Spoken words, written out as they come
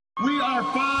We are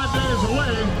 5 days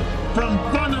away from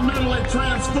fundamentally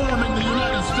transforming the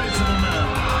United States of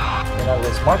America. In other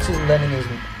words,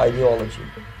 Marxism-Leninism ideology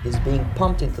is being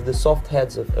pumped into the soft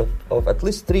heads of at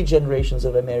least 3 generations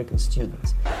of American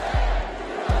students.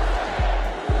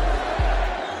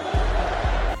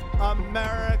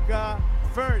 America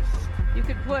first. You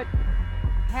could put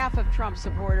half of Trump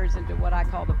supporters into what I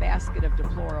call the basket of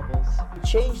deplorables.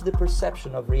 Change the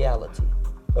perception of reality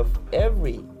of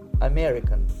every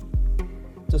American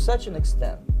to such an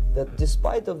extent that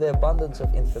despite of the abundance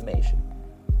of information,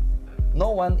 no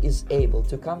one is able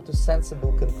to come to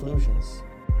sensible conclusions.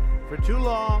 For too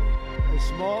long, a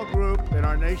small group in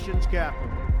our nation's capital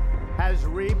has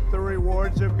reaped the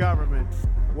rewards of government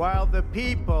while the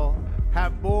people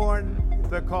have borne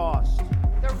the cost.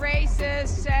 The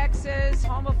racist, sexist,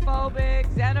 homophobic,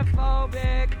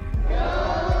 xenophobic.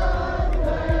 God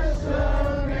bless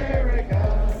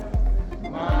America,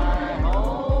 my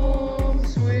home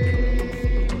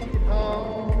sweet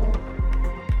home.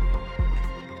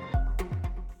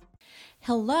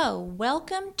 Hello,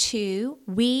 welcome to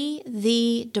We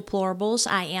the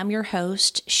Deplorables. I am your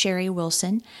host, Sherry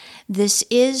Wilson. This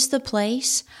is the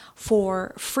place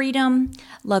for freedom,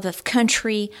 love of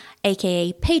country,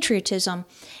 aka patriotism,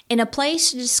 and a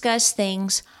place to discuss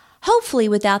things hopefully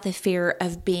without the fear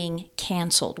of being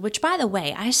canceled, which, by the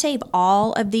way, I save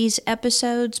all of these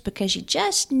episodes because you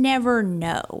just never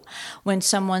know when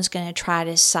someone's going to try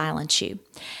to silence you.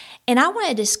 And I want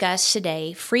to discuss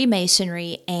today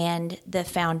Freemasonry and the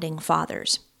Founding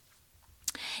Fathers.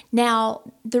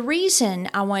 Now, the reason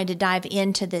I wanted to dive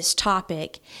into this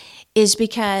topic is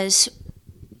because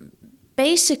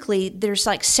basically there's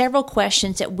like several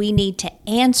questions that we need to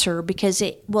answer because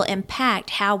it will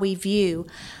impact how we view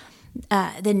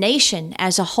the nation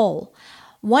as a whole.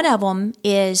 One of them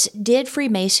is, did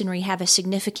Freemasonry have a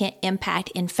significant impact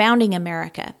in founding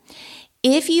America?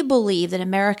 If you believe that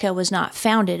America was not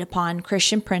founded upon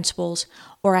Christian principles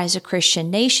or as a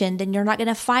Christian nation, then you're not going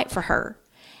to fight for her.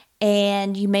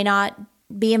 And you may not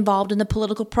be involved in the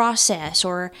political process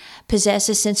or possess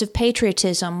a sense of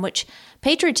patriotism, which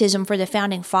patriotism for the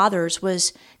Founding Fathers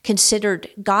was considered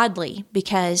godly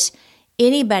because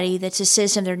anybody that's a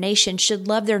citizen of their nation should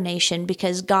love their nation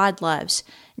because God loves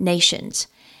nations.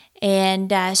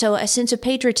 And so a sense of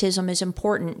patriotism is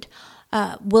important.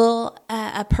 Will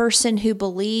a person who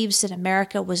believes that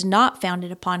America was not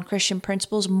founded upon Christian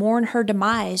principles mourn her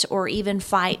demise or even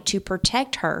fight to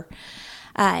protect her?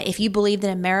 If you believe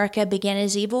that America began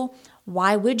as evil,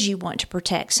 why would you want to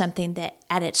protect something that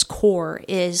at its core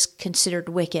is considered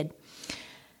wicked?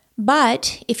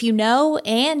 But if you know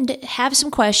and have some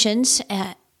questions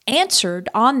answered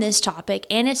on this topic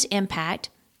and its impact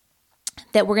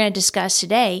that we're going to discuss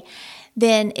today,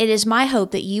 then it is my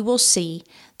hope that you will see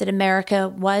that America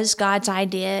was God's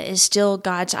idea, is still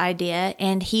God's idea,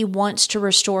 and He wants to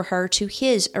restore her to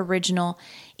His original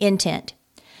intent.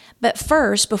 But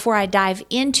first, before I dive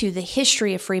into the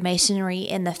history of Freemasonry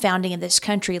and the founding of this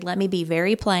country, let me be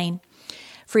very plain.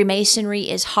 Freemasonry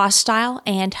is hostile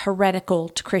and heretical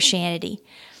to Christianity.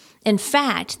 In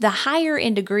fact, the higher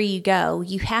in degree you go,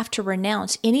 you have to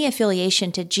renounce any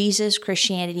affiliation to Jesus,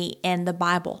 Christianity, and the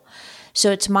Bible.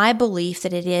 So it's my belief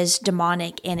that it is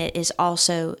demonic and it is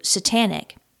also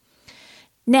satanic.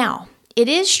 Now, it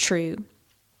is true,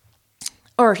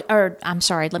 I'm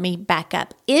sorry, let me back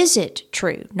up. Is it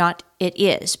true? Not it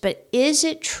is, but is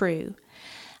it true?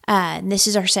 And this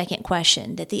is our second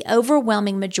question, that the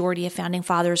overwhelming majority of Founding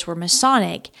Fathers were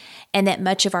Masonic and that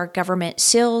much of our government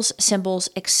seals, symbols,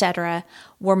 etc.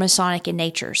 were Masonic in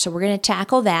nature. So we're going to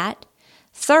tackle that.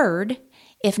 Third,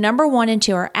 if number 1 and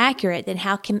 2 are accurate, then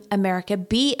how can America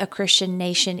be a Christian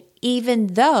nation even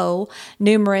though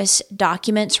numerous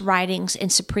documents, writings,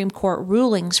 and Supreme Court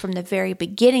rulings from the very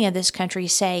beginning of this country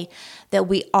say that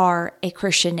we are a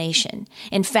Christian nation?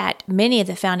 In fact, many of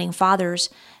the Founding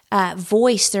Fathers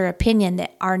voiced their opinion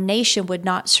that our nation would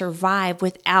not survive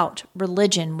without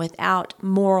religion, without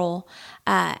moral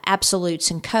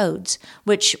absolutes and codes,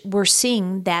 which we're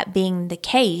seeing that being the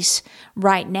case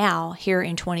right now here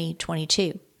in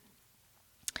 2022.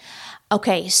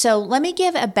 Okay, so let me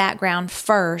give a background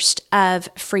first of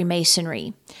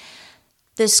Freemasonry.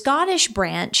 The Scottish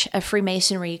branch of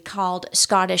Freemasonry called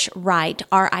Scottish Rite,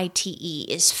 R-I-T-E,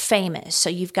 is famous. So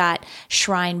you've got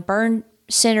shrine burn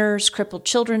centers, crippled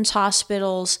children's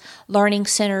hospitals, learning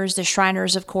centers, the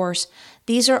Shriners, of course.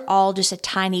 These are all just a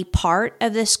tiny part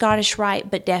of the Scottish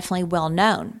Rite, but definitely well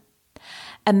known.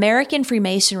 American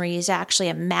Freemasonry is actually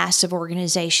a massive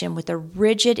organization with a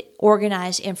rigid,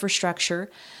 organized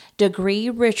infrastructure, degree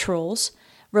rituals,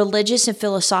 religious and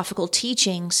philosophical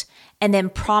teachings, and then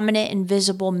prominent and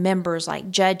visible members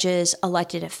like judges,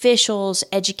 elected officials,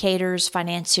 educators,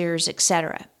 financiers,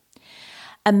 etc.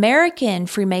 American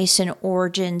Freemason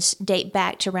origins date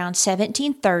back to around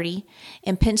 1730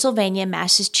 in Pennsylvania and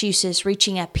Massachusetts,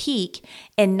 reaching a peak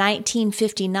in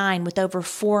 1959 with over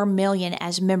 4 million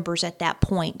as members at that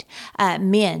point.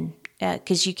 Men,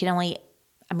 because you can only,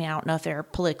 I don't know if they're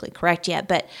politically correct yet,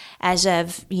 but as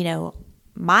of,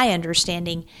 my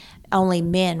understanding, only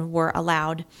men were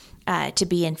allowed to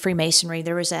be in Freemasonry.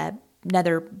 There was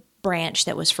another branch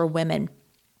that was for women.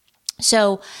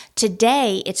 So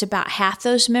today it's about half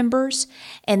those members,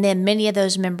 and then many of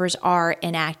those members are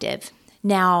inactive.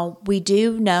 Now, we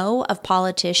do know of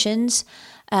politicians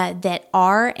that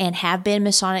are and have been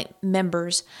Masonic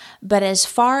members, but as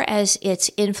far as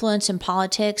its influence in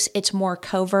politics, it's more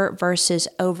covert versus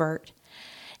overt.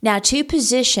 Now, two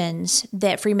positions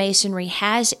that Freemasonry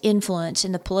has influence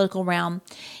in the political realm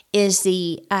is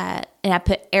the, and I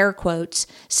put air quotes,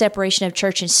 separation of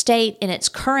church and state in its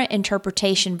current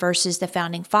interpretation versus the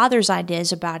Founding Fathers'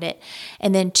 ideas about it,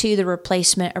 and then two, the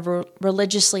replacement of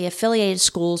religiously affiliated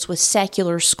schools with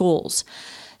secular schools.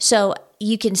 So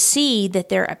you can see that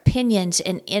their opinions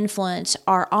and influence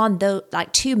are on those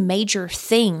two major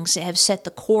things that have set the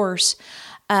course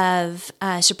of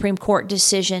Supreme Court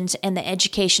decisions and the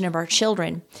education of our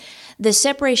children. The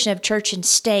separation of church and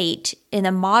state in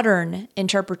the modern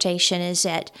interpretation is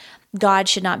that God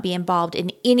should not be involved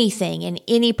in anything, in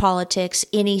any politics,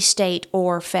 any state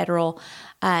or federal,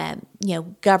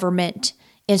 government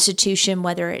institution,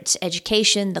 whether it's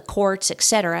education, the courts,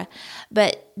 etc.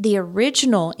 But the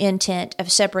original intent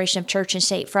of separation of church and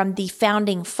state from the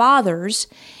Founding Fathers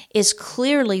is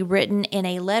clearly written in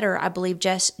a letter I believe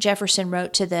Jefferson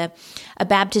wrote to a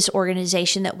Baptist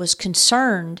organization that was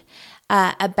concerned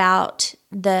about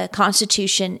the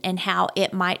Constitution and how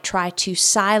it might try to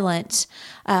silence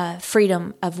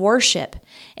freedom of worship.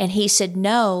 And he said,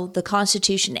 no, the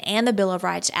Constitution and the Bill of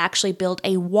Rights actually build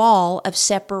a wall of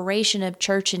separation of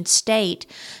church and state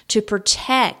to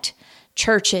protect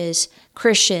churches,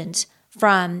 Christians,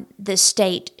 from the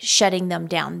state shutting them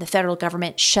down, the federal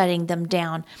government shutting them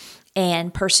down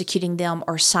and persecuting them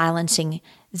or silencing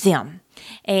them.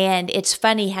 And it's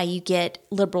funny how you get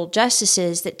liberal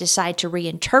justices that decide to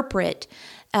reinterpret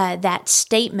that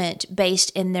statement based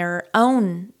in their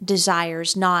own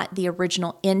desires, not the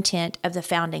original intent of the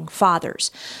Founding Fathers.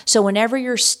 So whenever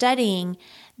you're studying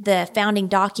the founding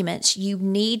documents, you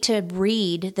need to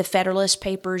read the Federalist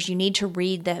Papers, you need to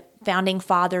read the Founding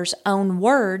Fathers' own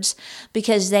words,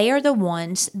 because they are the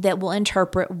ones that will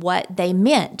interpret what they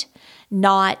meant,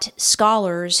 not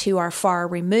scholars who are far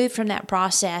removed from that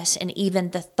process and even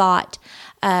the thought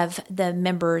of the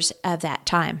members of that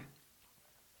time.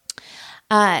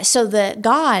 So the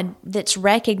God that's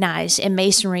recognized in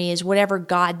Masonry is whatever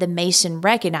God the Mason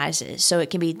recognizes. So it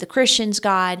can be the Christian's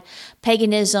God,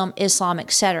 paganism, Islam,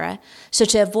 etc. So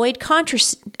to avoid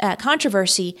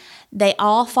controversy, they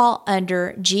all fall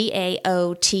under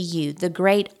GAOTU, the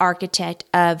great architect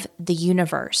of the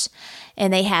universe.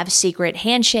 And they have secret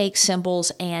handshake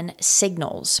symbols and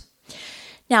signals.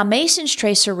 Now, Masons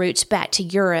trace their roots back to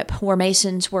Europe, where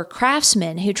Masons were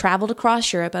craftsmen who traveled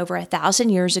across Europe over 1,000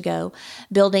 years ago,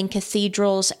 building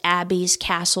cathedrals, abbeys,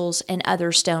 castles, and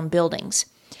other stone buildings.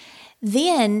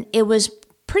 Then it was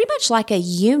pretty much like a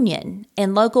union,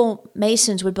 and local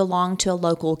Masons would belong to a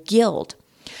local guild.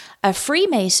 A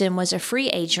Freemason was a free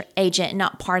agent,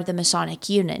 not part of the Masonic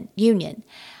union.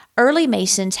 Early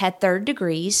Masons had third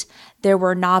degrees. There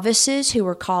were novices who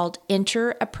were called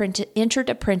entered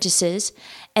apprentices,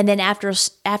 and then after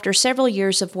several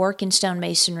years of work in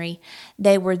stonemasonry,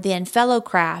 they were then fellow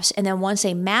crafts, and then once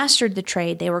they mastered the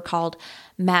trade, they were called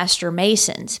master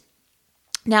masons.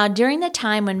 Now, during the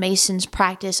time when Masons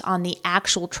practiced on the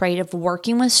actual trade of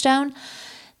working with stone,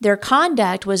 their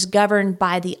conduct was governed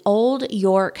by the Old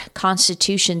York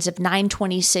Constitutions of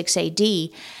 926 AD,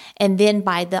 and then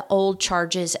by the Old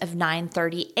Charges of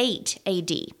 938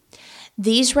 AD.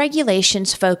 These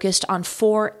regulations focused on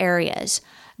 4 areas: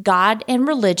 God and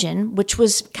religion, which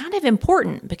was kind of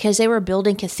important because they were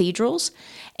building cathedrals,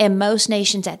 and most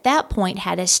nations at that point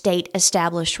had a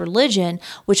state-established religion,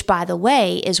 which, by the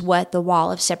way, is what the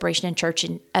wall of separation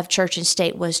of church and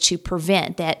state was to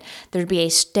prevent, that there'd be a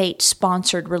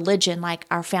state-sponsored religion like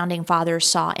our founding fathers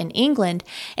saw in England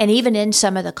and even in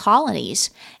some of the colonies.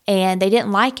 And they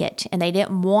didn't like it, and they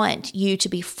didn't want you to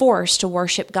be forced to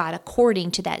worship God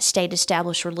according to that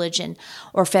state-established religion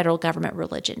or federal government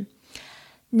religion.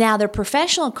 Now, their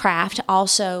professional craft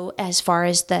also, as far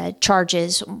as the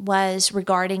charges, was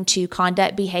regarding to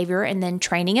conduct, behavior, and then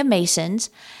training of Masons.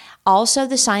 Also,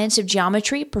 the science of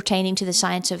geometry pertaining to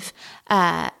science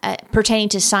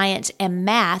and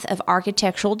math of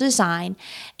architectural design,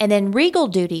 and then regal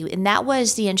duty, and that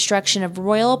was the instruction of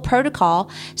royal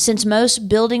protocol, since most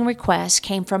building requests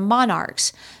came from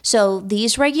monarchs. So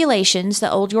these regulations,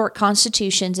 the Old York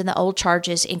Constitutions and the Old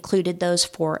Charges, included those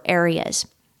 4 areas.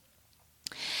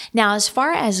 Now, as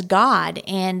far as God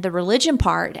and the religion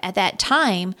part at that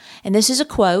time, and this is a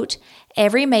quote,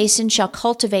 "Every Mason shall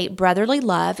cultivate brotherly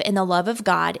love and the love of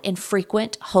God in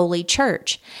frequent holy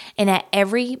church, and at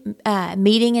every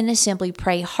meeting and assembly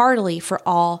pray heartily for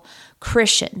all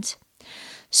Christians."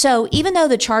 So even though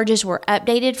the charges were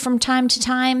updated from time to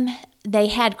time, they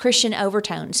had Christian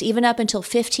overtones. Even up until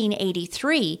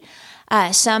 1583,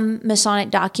 some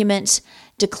Masonic documents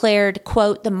declared,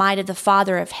 quote, "the might of the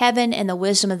Father of heaven and the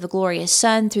wisdom of the glorious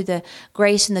Son through the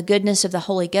grace and the goodness of the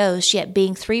Holy Ghost, yet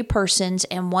being 3 persons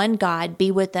and one God, be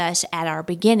with us at our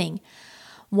beginning."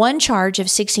 One charge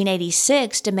of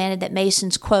 1686 demanded that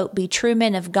Masons, quote, "be true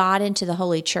men of God into the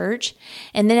Holy Church."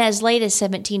 And then as late as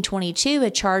 1722, a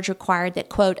charge required that,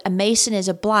 quote, "a Mason is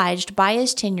obliged by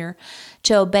his tenure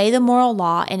to obey the moral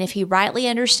law, and if he rightly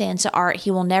understands the art,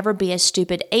 he will never be a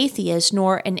stupid atheist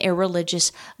nor an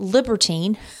irreligious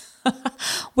libertine,"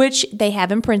 which they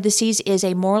have in parentheses, "is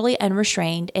a morally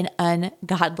unrestrained and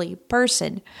ungodly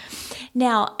person."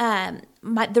 Now,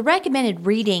 the recommended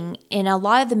reading in a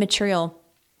lot of the material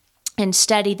and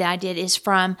study that I did is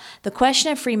from The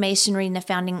Question of Freemasonry and the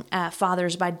Founding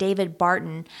Fathers by David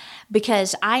Barton,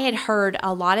 because I had heard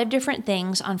a lot of different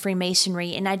things on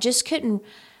Freemasonry, and I just couldn't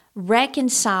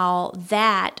reconcile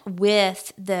that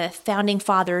with the Founding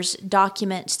Fathers'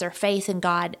 documents, their faith in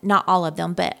God, not all of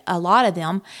them, but a lot of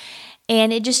them,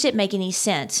 and it just didn't make any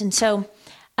sense. And so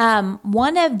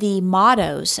one of the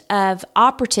mottos of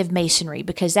operative Masonry,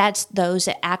 because that's those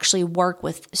that actually work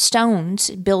with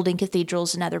stones, building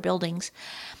cathedrals and other buildings,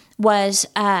 was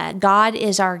 "God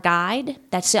is our guide."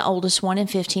 That's the oldest one in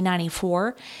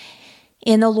 1594.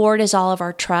 "In the Lord is all of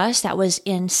our trust." That was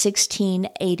in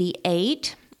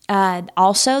 1688.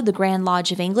 Also, the Grand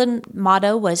Lodge of England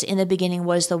motto was, "In the beginning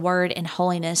was the Word, and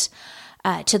holiness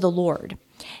to the Lord."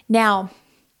 Now,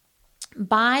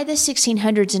 by the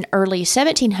 1600s and early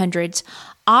 1700s,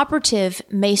 operative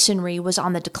Masonry was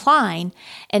on the decline,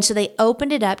 and so they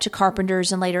opened it up to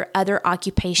carpenters and later other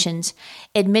occupations,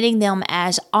 admitting them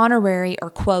as honorary or,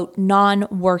 quote,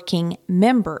 non-working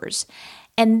members.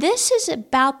 And this is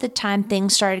about the time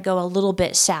things started to go a little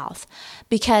bit south,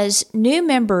 because new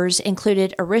members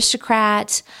included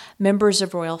aristocrats, members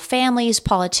of royal families,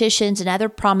 politicians, and other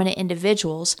prominent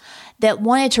individuals that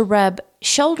wanted to rub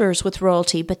shoulders with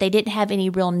royalty, but they didn't have any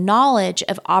real knowledge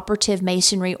of operative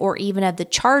Masonry or even of the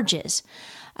charges,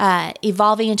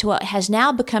 evolving into what has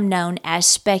now become known as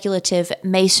speculative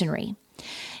Masonry.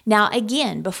 Now,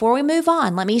 again, before we move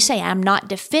on, let me say I'm not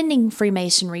defending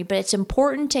Freemasonry, but it's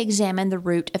important to examine the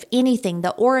root of anything,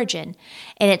 the origin,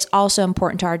 and it's also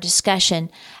important to our discussion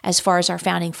as far as our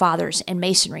founding fathers and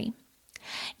Masonry.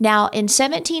 Now, in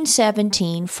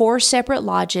 1717, 4 separate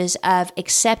lodges of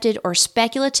accepted or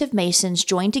speculative Masons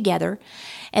joined together,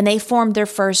 and they formed their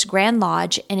first Grand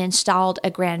Lodge and installed a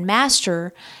Grand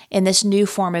Master in this new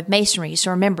form of Masonry.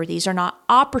 So remember, these are not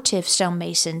operative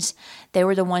stonemasons. They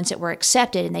were the ones that were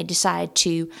accepted, and they decided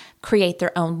to create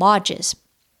their own lodges.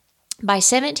 By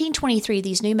 1723,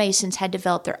 these new Masons had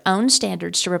developed their own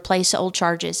standards to replace the old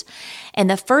charges, and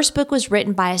the first book was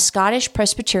written by a Scottish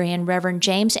Presbyterian, Reverend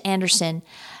James Anderson,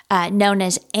 known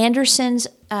as Anderson's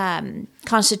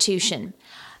Constitution.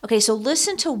 Okay, so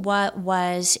listen to what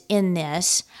was in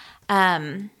this.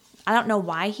 I don't know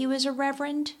why he was a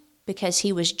reverend, because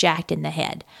he was jacked in the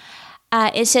head.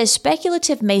 It says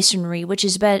speculative Masonry, which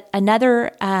is but another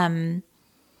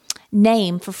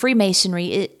name for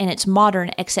Freemasonry in its modern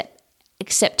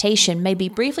acceptation, may be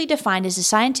briefly defined as the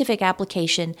scientific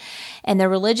application and the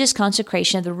religious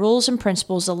consecration of the rules and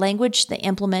principles, the language, the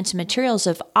implements, and materials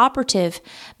of operative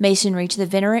Masonry to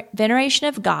the veneration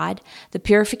of God, the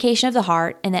purification of the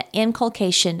heart, and the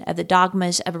inculcation of the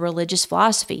dogmas of a religious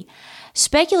philosophy.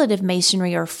 Speculative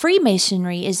Masonry or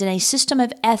Freemasonry is in a system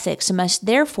of ethics and must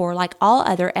therefore, like all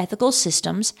other ethical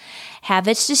systems, have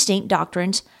its distinct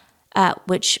doctrines,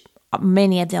 which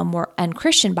many of them were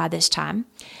unchristian by this time.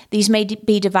 These may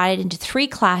be divided into 3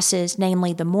 classes,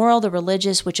 namely the moral, the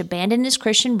religious, which abandon its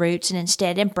Christian roots and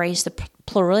instead embrace the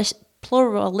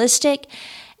pluralistic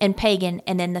and pagan,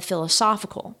 and then the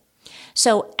philosophical.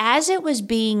 So as it was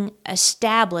being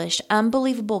established,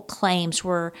 unbelievable claims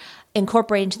were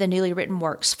incorporated into the newly written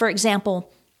works. For example,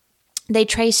 They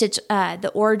trace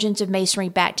the origins of Masonry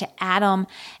back to Adam,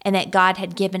 and that God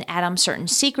had given Adam certain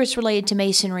secrets related to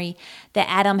Masonry, that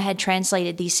Adam had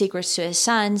translated these secrets to his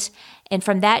sons, and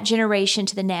from that generation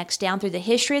to the next, down through the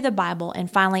history of the Bible,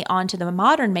 and finally on to the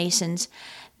modern Masons,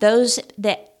 those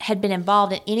that had been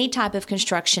involved in any type of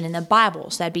construction in the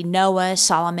Bibles, that'd be Noah,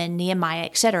 Solomon, Nehemiah,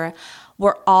 etc.,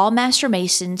 were all master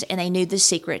Masons, and they knew the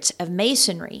secrets of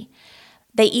Masonry.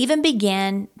 They even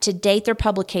began to date their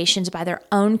publications by their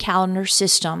own calendar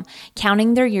system,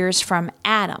 counting their years from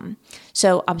Adam.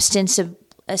 So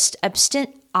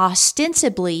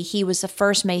ostensibly, he was the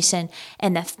first Mason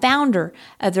and the founder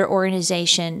of their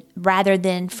organization rather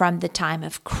than from the time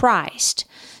of Christ.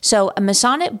 So a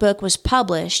Masonic book was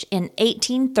published in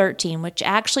 1813, which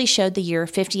actually showed the year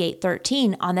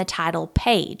 5813 on the title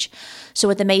page. So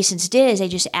what the Masons did is they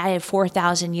just added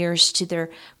 4,000 years to the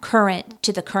current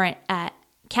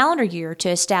calendar year to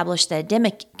establish the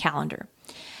Adamic calendar.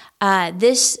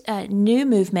 This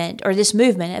movement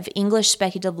of English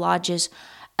speculative lodges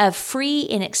of free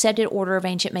and accepted order of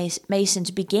ancient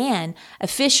Masons began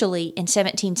officially in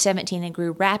 1717 and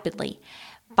grew rapidly.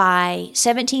 By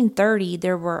 1730,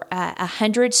 there were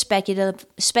 100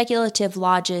 speculative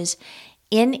lodges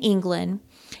in England,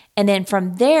 and then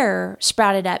from there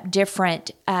sprouted up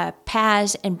different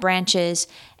paths and branches,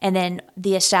 and then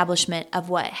the establishment of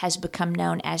what has become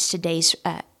known as today's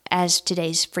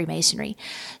Freemasonry.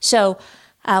 So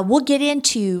we'll get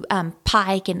into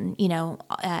Pike and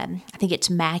I think it's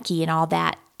Mackey and all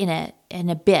that in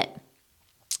a bit.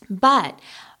 But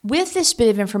with this bit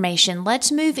of information,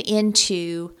 let's move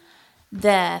into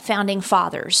the Founding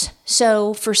Fathers.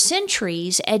 So for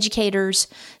centuries, educators,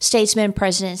 statesmen,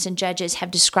 presidents, and judges have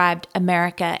described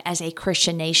America as a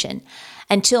Christian nation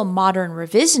until modern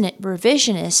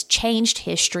revisionists changed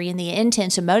history and the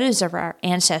intents and motives of our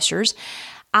ancestors.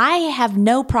 I have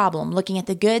no problem looking at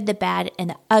the good, the bad, and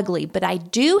the ugly, but I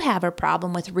do have a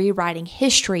problem with rewriting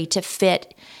history to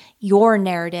fit your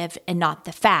narrative and not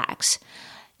the facts.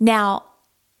 Now,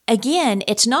 again,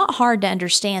 it's not hard to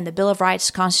understand the Bill of Rights,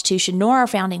 Constitution, nor our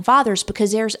Founding Fathers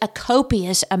because there's a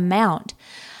copious amount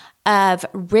of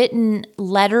written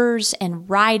letters and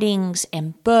writings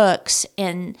and books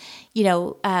and,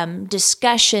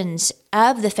 discussions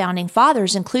of the Founding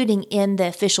Fathers, including in the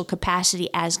official capacity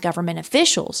as government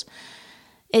officials.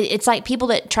 It's like people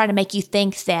that try to make you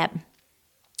think that,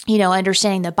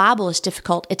 understanding the Bible is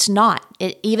difficult. It's not.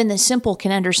 Even the simple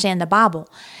can understand the Bible.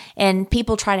 And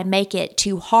people try to make it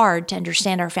too hard to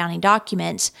understand our founding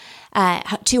documents,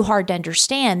 too hard to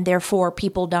understand, therefore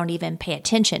people don't even pay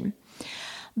attention.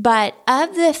 But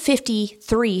of the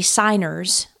 53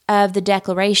 signers of the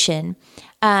Declaration,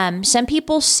 some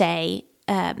people say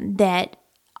that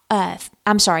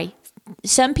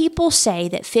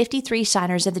 53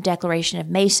 signers of the Declaration of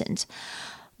Masons,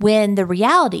 when the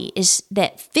reality is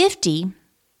that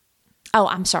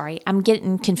I'm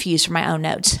getting confused from my own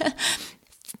notes.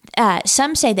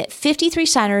 Some say that 53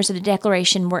 signers of the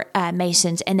Declaration were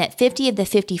Masons and that 50 of the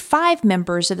 55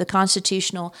 members of the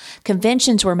Constitutional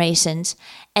Conventions were Masons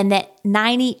and that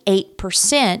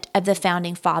 98% of the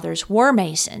Founding Fathers were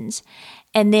Masons.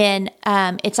 And then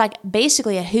it's like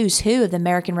basically a who's who of the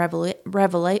American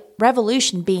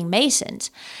Revolution being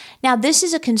Masons. Now, this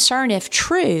is a concern if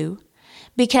true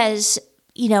because,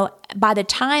 by the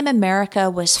time America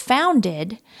was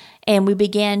founded, and we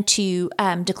began to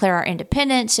declare our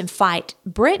independence and fight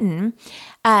Britain,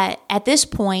 at this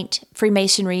point,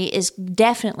 Freemasonry is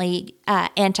definitely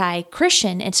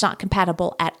anti-Christian. It's not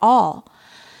compatible at all.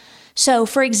 So,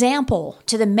 for example,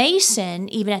 to the Mason,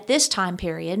 even at this time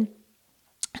period,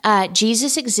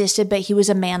 Jesus existed, but he was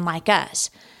a man like us.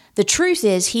 The truth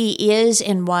is he is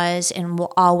and was and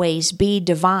will always be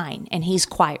divine, and he's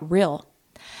quite real.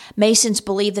 Masons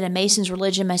believe that a Mason's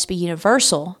religion must be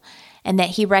universal, and that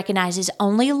he recognizes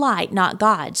only light, not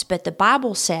God's. But the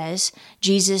Bible says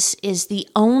Jesus is the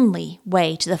only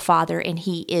way to the Father, and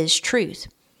he is truth.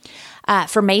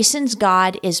 For Masons,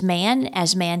 God is man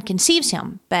as man conceives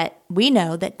him, but we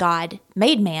know that God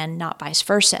made man, not vice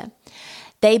versa.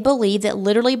 They believe that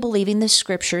literally believing the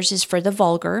scriptures is for the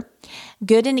vulgar.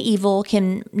 Good and evil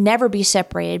can never be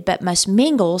separated, but must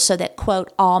mingle so that,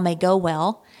 quote, all may go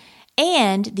well.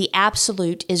 And the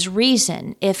absolute is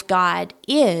reason. If God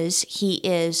is, he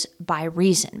is by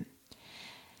reason.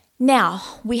 Now,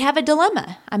 we have a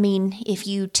dilemma. I mean, if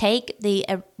you take the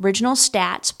original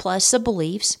stats plus the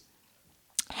beliefs,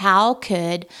 how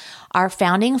could our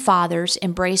founding fathers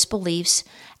embrace beliefs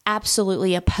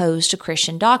absolutely opposed to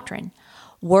Christian doctrine?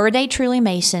 Were they truly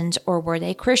Masons or were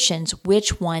they Christians?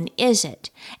 Which one is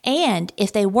it? And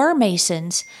if they were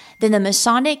Masons, then the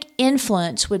Masonic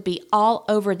influence would be all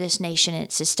over this nation and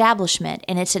its establishment,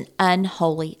 and it's an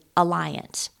unholy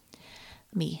alliance.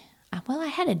 I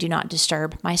had a do not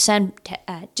disturb. My son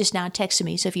just now texted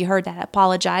me, so if you heard that, I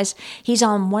apologize. He's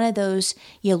on one of those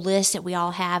lists that we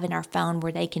all have in our phone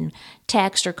where they can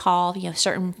text or call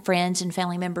certain friends and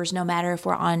family members, no matter if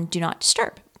we're on do not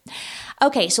disturb.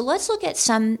 Okay, so let's look at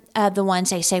some of the ones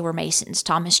they say were Masons.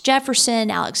 Thomas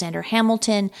Jefferson, Alexander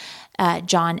Hamilton,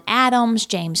 John Adams,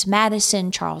 James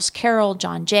Madison, Charles Carroll,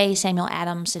 John Jay, Samuel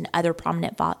Adams, and other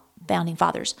prominent founding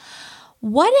fathers.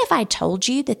 What if I told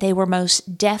you that they were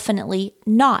most definitely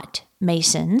not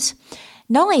Masons?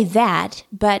 Not only that,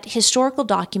 but historical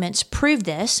documents prove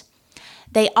this.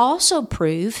 They also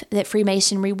prove that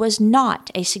Freemasonry was not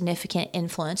a significant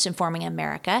influence in forming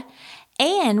America,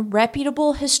 and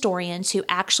reputable historians who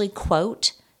actually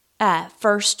quote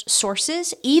first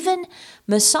sources, even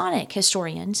Masonic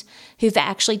historians who've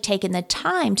actually taken the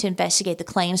time to investigate the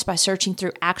claims by searching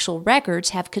through actual records,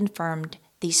 have confirmed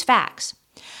these facts.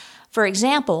 For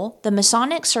example, the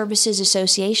Masonic Services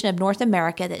Association of North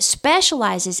America, that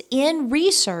specializes in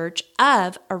research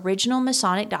of original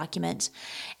Masonic documents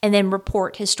and then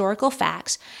report historical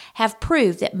facts, have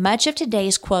proved that much of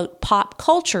today's, quote, pop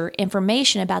culture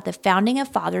information about the founding of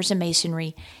fathers in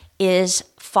Masonry is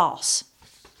false.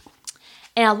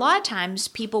 And a lot of times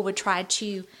people would try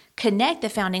to connect the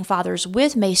founding fathers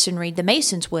with Masonry, the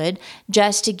Masons would,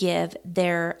 just to give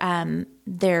their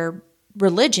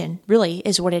religion, really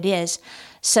is what it is,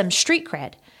 some street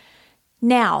cred.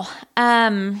 Now,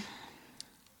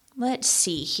 let's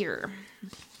see here.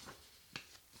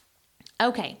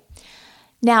 Okay.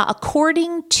 Now,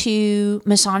 according to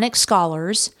Masonic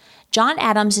scholars, John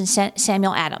Adams and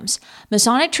Samuel Adams,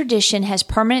 Masonic tradition has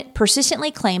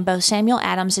persistently claimed both Samuel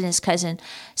Adams and his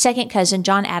second cousin,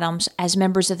 John Adams, as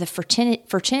members of the fraternity,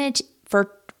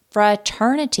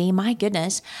 my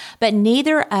goodness, but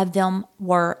neither of them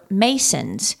were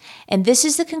Masons. And this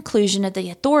is the conclusion of the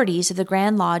authorities of the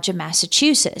Grand Lodge of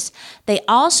Massachusetts. They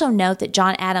also note that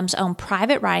John Adams' own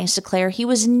private writings declare he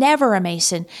was never a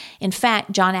Mason. In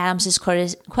fact, John Adams is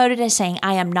quoted as saying,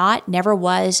 "I am not, never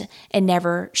was, and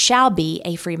never shall be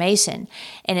a Freemason."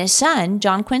 And his son,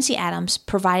 John Quincy Adams,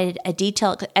 provided a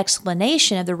detailed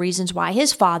explanation of the reasons why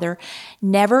his father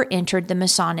never entered the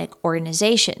Masonic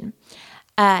organization.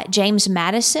 James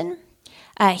Madison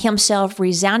himself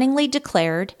resoundingly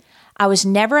declared, "I was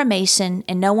never a Mason,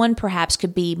 and no one perhaps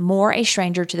could be more a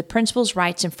stranger to the principles,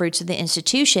 rights, and fruits of the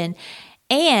institution."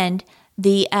 And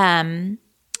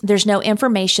there's no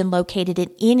information located in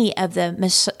any of the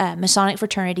Masonic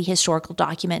fraternity historical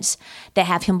documents that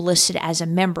have him listed as a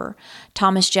member.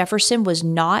 Thomas Jefferson was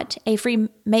not a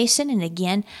Freemason, and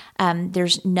again,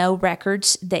 there's no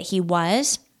records that he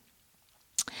was.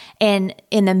 And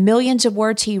in the millions of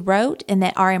words he wrote and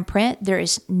that are in print, there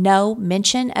is no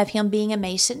mention of him being a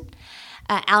Mason.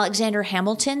 Alexander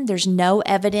Hamilton, there's no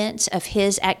evidence of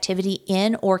his activity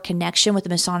in or connection with the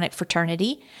Masonic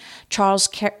fraternity. Charles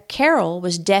Carroll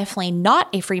was definitely not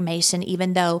a Freemason,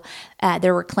 even though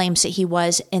there were claims that he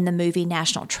was in the movie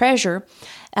National Treasure.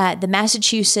 The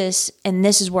Massachusetts, and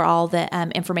this is where all the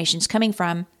information is coming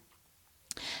from,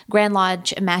 Grand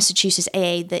Lodge of Massachusetts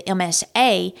AA, the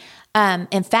MSA,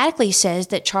 emphatically says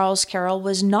that Charles Carroll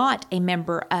was not a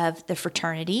member of the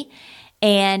fraternity.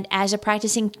 And as a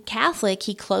practicing Catholic,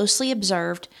 he closely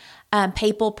observed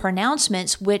papal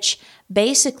pronouncements, which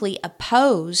basically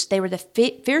opposed, they were the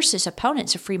fiercest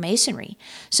opponents of Freemasonry.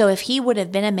 So if he would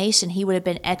have been a Mason, he would have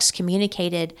been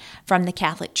excommunicated from the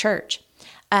Catholic Church.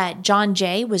 John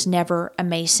Jay was never a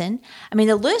Mason. I mean,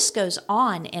 the list goes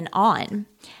on and on.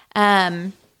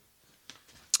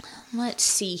 Let's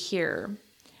see here.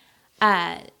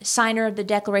 Signer of the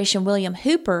Declaration, William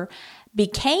Hooper,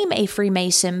 became a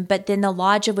Freemason, but then the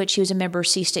lodge of which he was a member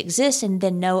ceased to exist, and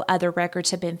then no other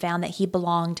records have been found that he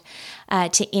belonged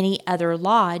to any other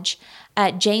lodge.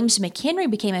 James McHenry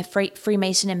became a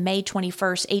Freemason in May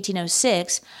 21st,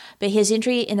 1806, but his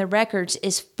entry in the records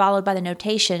is followed by the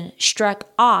notation "struck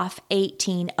off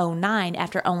 1809"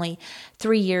 after only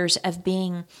 3 years of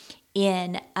being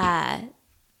in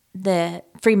the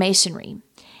Freemasonry.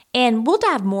 And we'll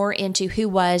dive more into who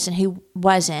was and who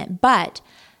wasn't, but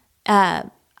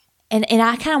and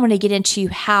I kind of want to get into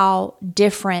how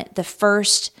different the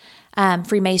first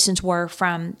Freemasons were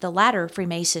from the latter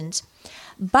Freemasons.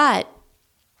 But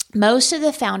most of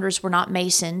the founders were not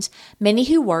Masons. Many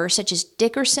who were, such as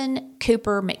Dickerson,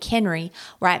 Cooper, McHenry,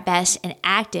 were at best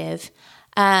inactive.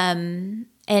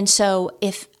 And so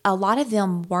if a lot of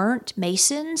them weren't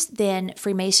Masons, then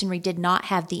Freemasonry did not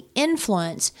have the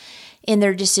influence in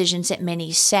their decisions that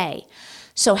many say.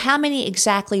 So how many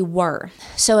exactly were?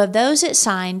 So of those that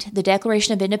signed the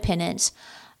Declaration of Independence,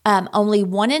 only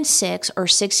 1 in 6 or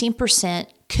 16%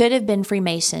 could have been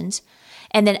Freemasons.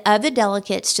 And then of the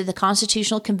delegates to the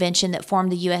Constitutional Convention that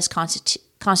formed the U.S.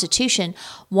 Constitution,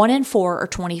 1 in 4 or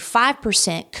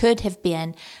 25% could have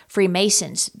been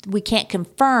Freemasons. We can't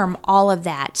confirm all of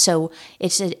that, so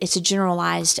it's a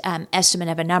generalized estimate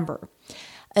of a number.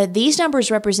 These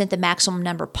numbers represent the maximum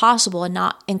number possible and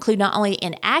include not only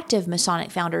inactive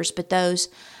Masonic founders, but those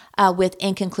with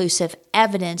inconclusive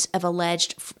evidence of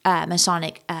alleged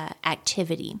Masonic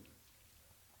activity.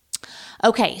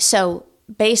 Okay, so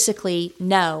basically,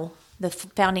 no, the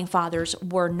Founding Fathers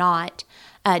were not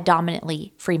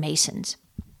dominantly Freemasons.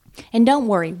 And don't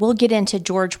worry, we'll get into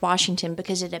George Washington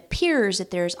because it appears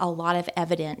that there's a lot of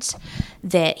evidence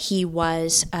that he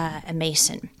was a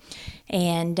Mason.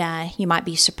 And you might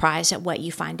be surprised at what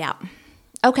you find out.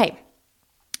 Okay,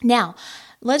 now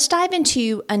let's dive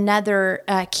into another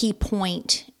key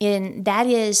point, and that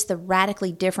is the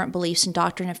radically different beliefs and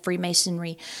doctrine of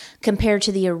Freemasonry compared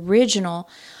to the original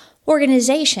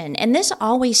organization. And this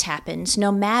always happens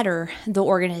no matter the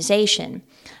organization.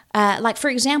 Like, for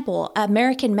example,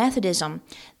 American Methodism,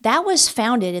 that was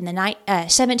founded in the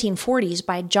 1740s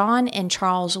by John and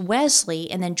Charles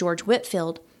Wesley and then George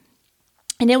Whitefield.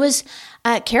 And it was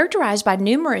characterized by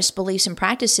numerous beliefs and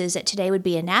practices that today would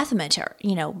be anathema to,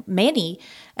 many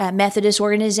Methodist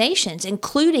organizations,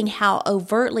 including how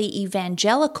overtly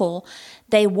evangelical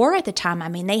they were at the time. I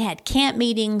mean, they had camp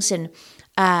meetings and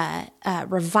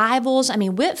revivals. I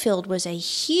mean, Whitefield was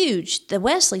the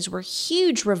Wesleys were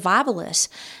huge revivalists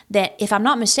that, if I'm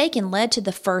not mistaken, led to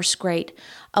the First Great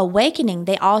Awakening.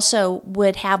 They also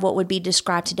would have what would be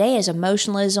described today as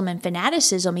emotionalism and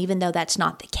fanaticism, even though that's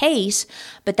not the case,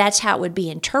 but that's how it would be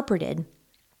interpreted.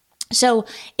 So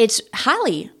it's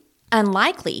highly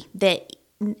unlikely that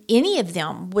any of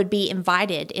them would be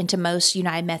invited into most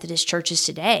United Methodist churches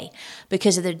today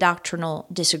because of the doctrinal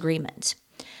disagreements.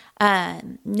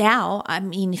 Now, I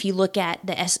mean, if you look at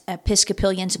the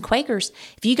Episcopalians and Quakers,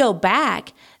 if you go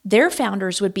back, their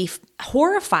founders would be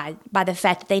horrified by the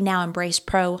fact that they now embrace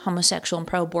pro-homosexual and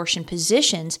pro-abortion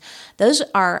positions. Those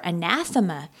are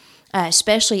anathema,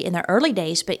 especially in the early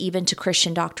days, but even to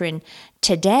Christian doctrine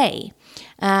today.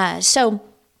 So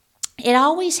it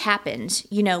always happens,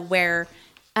 where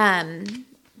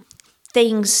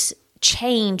things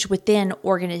change within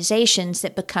organizations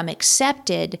that become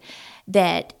accepted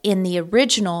that in the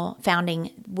original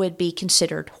founding would be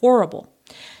considered horrible.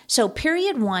 So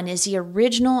period 1 is the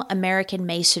original American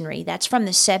Masonry. That's from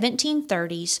the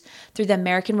 1730s through the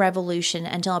American Revolution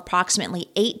until approximately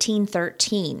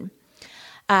 1813.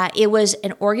 It was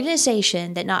an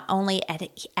organization that not only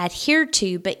adhered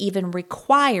to, but even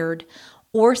required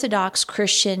Orthodox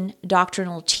Christian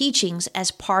doctrinal teachings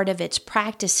as part of its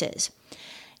practices.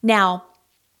 Now,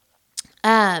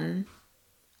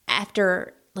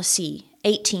 after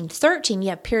 1813, you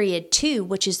have period 2,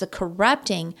 which is the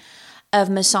corrupting of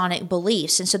Masonic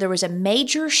beliefs. And so there was a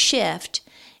major shift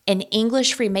in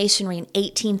English Freemasonry in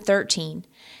 1813,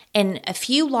 and a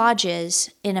few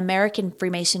lodges in American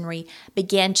Freemasonry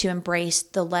began to embrace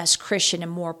the less Christian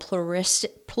and more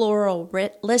pluralistic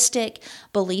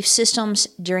belief systems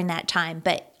during that time.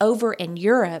 But over in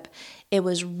Europe, it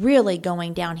was really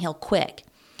going downhill quick.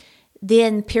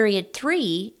 Then period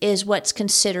 3 is what's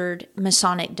considered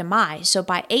Masonic demise. So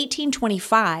by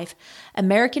 1825,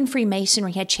 American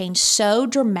Freemasonry had changed so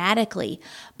dramatically,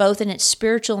 both in its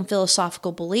spiritual and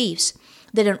philosophical beliefs,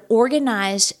 that an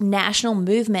organized national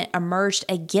movement emerged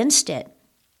against it.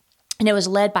 And it was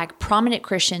led by prominent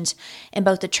Christians in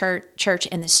both the church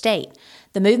and the state.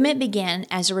 The movement began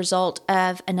as a result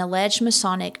of an alleged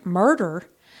Masonic murder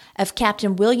of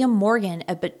Captain William Morgan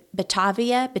of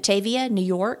Batavia, New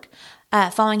York,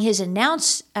 following his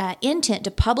announced intent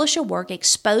to publish a work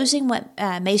exposing what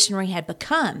Masonry had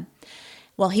become.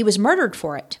 Well, he was murdered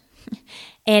for it.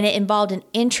 And it involved an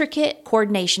intricate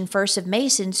coordination, first of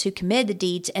Masons who committed the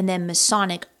deeds, and then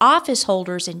Masonic office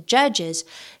holders and judges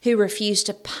who refused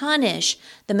to punish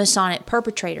the Masonic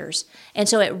perpetrators. And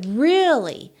so it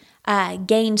really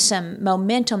gained some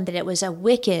momentum that it was a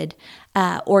wicked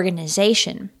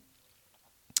organization.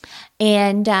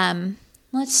 And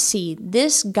let's see,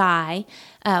 this guy,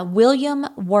 William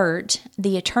Wirt,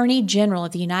 the Attorney General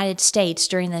of the United States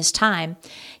during this time,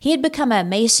 he had become a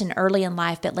Mason early in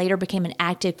life, but later became an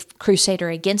active crusader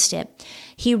against it.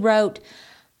 He wrote,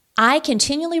 I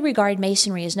continually regard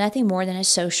Masonry as nothing more than a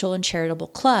social and charitable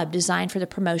club designed for the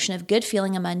promotion of good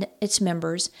feeling among its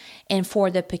members and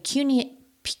for the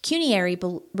pecuniary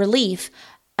relief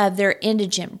of their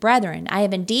indigent brethren. I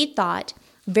have indeed thought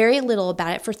very little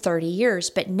about it for 30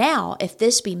 years, but now, if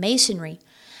this be Masonry,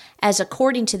 as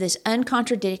according to this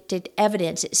uncontradicted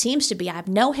evidence it seems to be, I have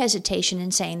no hesitation in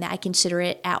saying that I consider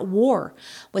it at war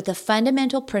with the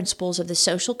fundamental principles of the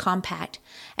social compact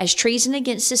as treason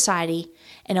against society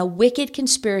and a wicked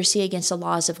conspiracy against the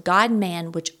laws of God and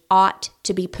man, which ought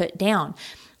to be put down.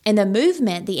 And the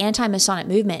movement, the anti-Masonic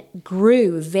movement,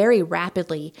 grew very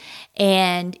rapidly,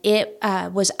 and it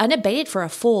was unabated for a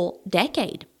full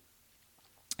decade.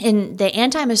 And the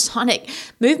anti-Masonic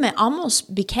movement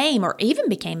almost became, or even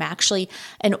became actually,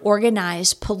 an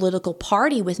organized political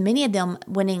party, with many of them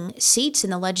winning seats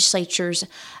in the legislatures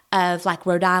of like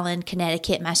Rhode Island,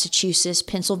 Connecticut, Massachusetts,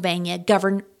 Pennsylvania,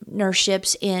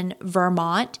 governorships in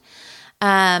Vermont.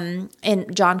 And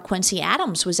John Quincy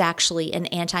Adams was actually an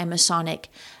anti-Masonic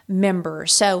member.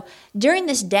 So during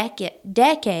this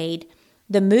decade,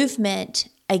 the movement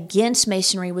against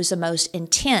Masonry was the most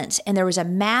intense, and there was a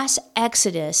mass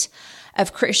exodus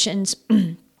of Christians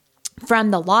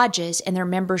from the lodges, and their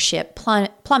membership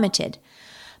plummeted.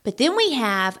 But then we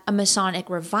have a Masonic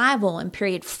revival in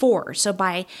period 4. So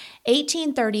by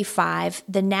 1835,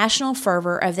 the national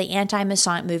fervor of the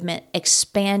anti-Masonic movement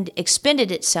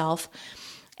expended itself,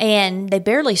 and they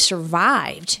barely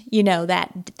survived,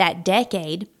 that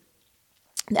decade.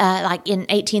 Like in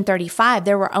 1835,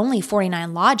 there were only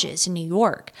 49 lodges in New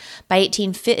York. By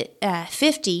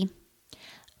 1850,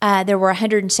 there were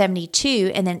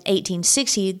 172, and then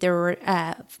 1860, there were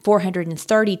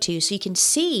 432. So you can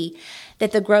see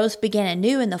that the growth began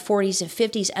anew in the 40s and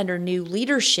 50s under new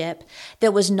leadership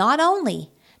that was not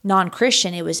only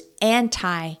non-Christian, it was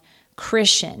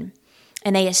anti-Christian.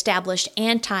 And they established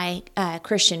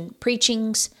anti-Christian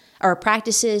preachings or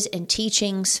practices and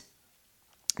teachings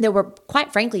that were,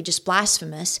 quite frankly, just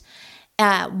blasphemous.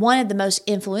 One of the most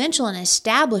influential in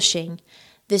establishing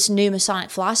this new Masonic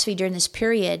philosophy during this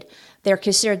period, they're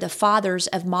considered the fathers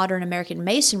of modern American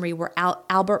Masonry, were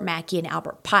Albert Mackey and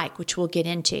Albert Pike, which we'll get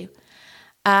into.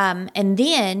 And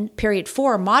then, period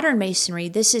 4, modern Masonry,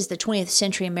 this is the 20th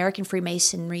century American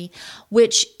Freemasonry,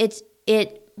 which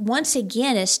it once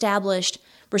again established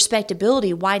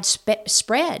respectability,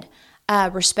 widespread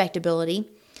respectability.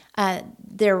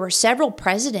 There were several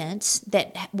presidents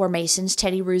that were Masons: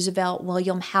 Teddy Roosevelt,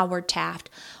 William Howard Taft,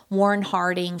 Warren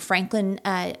Harding, Franklin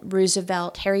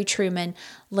Roosevelt, Harry Truman,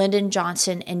 Lyndon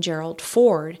Johnson, and Gerald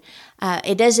Ford.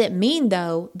 It doesn't mean,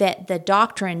 though, that the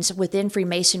doctrines within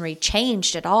Freemasonry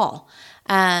changed at all.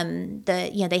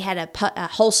 They had a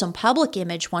wholesome public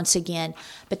image once again,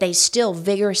 but they still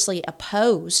vigorously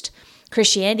opposed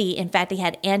Christianity. In fact, they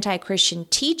had anti-Christian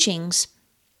teachings,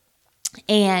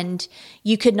 and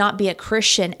you could not be a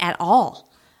Christian at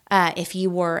all if you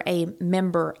were a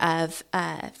member of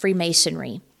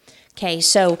Freemasonry. Okay,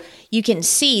 so you can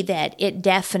see that it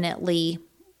definitely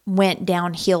went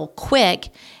downhill quick,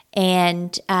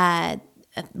 and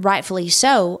rightfully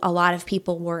so. A lot of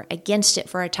people were against it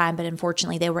for a time, but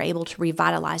unfortunately they were able to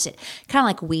revitalize it, kind of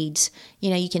like weeds.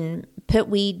 You can put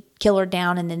weed killer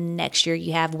down, and then next year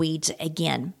you have weeds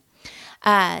again.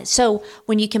 So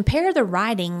when you compare the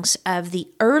writings of the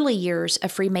early years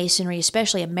of Freemasonry,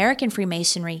 especially American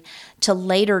Freemasonry, to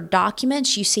later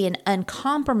documents, you see an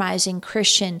uncompromising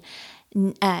Christian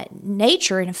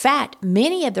nature. And in fact,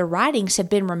 many of the writings have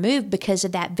been removed because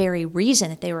of that very reason,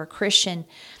 that they were Christian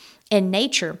in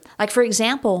nature. Like, for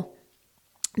example,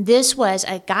 this was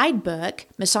a guidebook,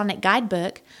 Masonic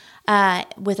guidebook,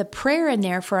 with a prayer in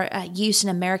there for use in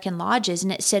American lodges.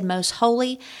 And it said, "Most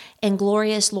holy and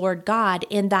glorious Lord God,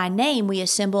 in thy name we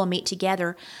assemble and meet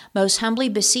together, most humbly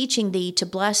beseeching thee to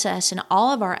bless us in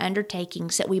all of our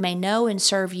undertakings, that we may know and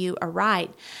serve you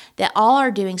aright, that all our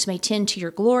doings may tend to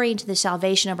your glory and to the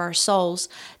salvation of our souls.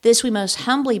 This we most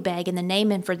humbly beg in the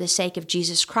name and for the sake of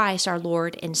Jesus Christ, our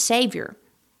Lord and Savior."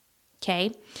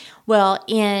 Okay, well,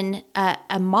 in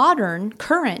a modern,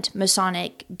 current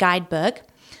Masonic guidebook,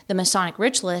 the Masonic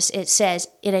Ritualist, it says,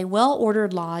 "In a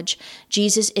well-ordered lodge,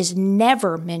 Jesus is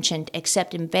never mentioned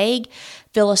except in vague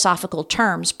philosophical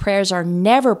terms. Prayers are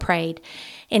never prayed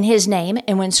in his name,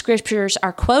 and when scriptures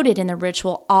are quoted in the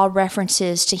ritual, all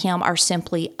references to him are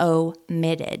simply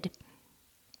omitted."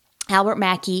 Albert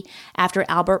Mackey, after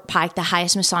Albert Pike, the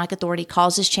highest Masonic authority,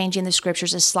 calls this changing the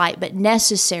scriptures a slight but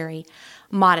necessary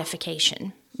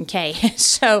modification. Okay,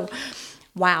 so,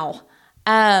 wow.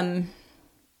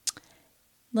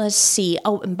 Let's see.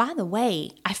 Oh, and by the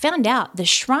way, I found out the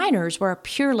Shriners were a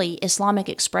purely Islamic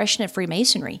expression of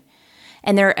Freemasonry.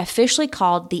 and they're officially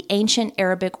called the Ancient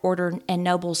Arabic Order and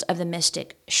Nobles of the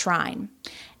Mystic Shrine.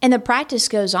 And the practice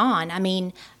goes on. I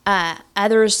mean,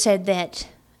 others said that,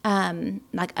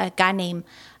 like a guy named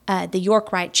the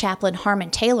York Rite chaplain Harmon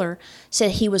Taylor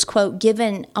said he was, quote,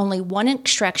 given only one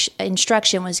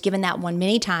instruction, was given that one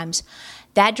many times.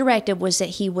 That directive was that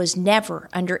he was never,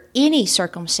 under any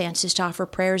circumstances, to offer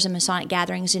prayers in Masonic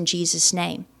gatherings in Jesus'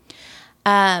 name.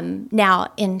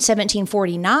 Now, in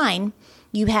 1749,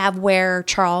 you have where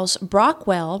Charles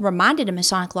Brockwell reminded a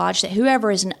Masonic lodge that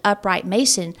whoever is an upright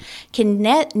Mason can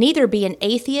neither be an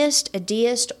atheist, a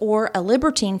deist, or a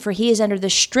libertine, for he is under the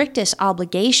strictest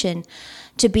obligation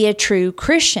to be a true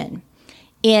Christian.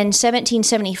 In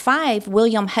 1775,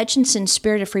 William Hutchinson's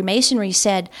Spirit of Freemasonry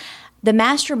said, "The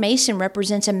Master Mason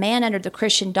represents a man under the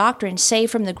Christian doctrine,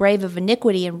 saved from the grave of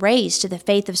iniquity and raised to the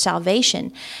faith of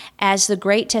salvation. As the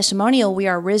great testimonial, we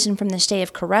are risen from the state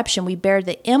of corruption. We bear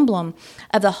the emblem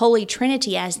of the Holy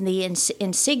Trinity as the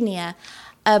insignia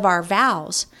of our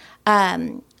vows."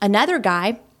 Another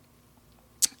guy,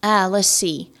 let's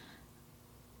see.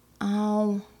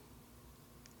 Oh,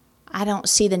 I don't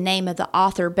see the name of the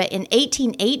author, but in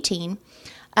 1818,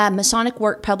 Masonic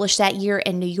work published that year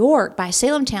in New York by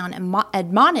Salemtown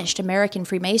admonished American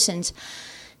Freemasons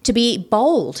to be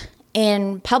bold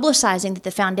in publicizing that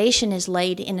the foundation is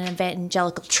laid in an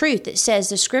evangelical truth. It says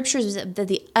the scriptures of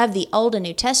the Old and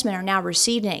New Testament are now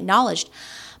received and acknowledged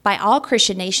by all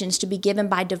Christian nations to be given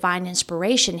by divine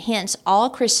inspiration. Hence, all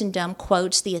Christendom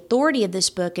quotes the authority of this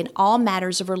book in all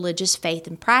matters of religious faith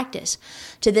and practice.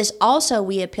 To this also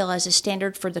we appeal as a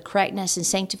standard for the correctness and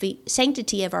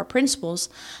sanctity of our principles.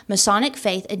 Masonic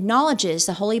faith acknowledges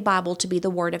the Holy Bible to be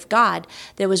the Word of God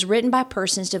that was written by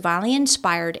persons divinely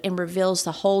inspired and reveals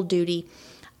the whole duty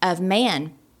of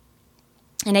man.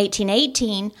 In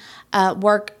 1818,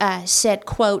 work said,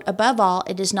 quote, "Above all,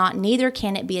 it is not, neither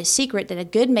can it be a secret that a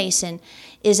good Mason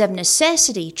is of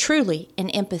necessity, truly, and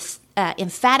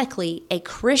emphatically a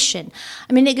Christian."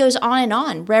 I mean, it goes on and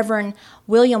on. Reverend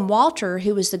William Walter,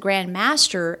 who was the Grand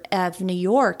Master of New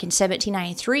York in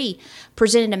 1793,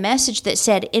 presented a message that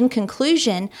said, "In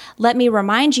conclusion, let me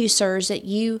remind you, sirs, that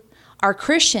you are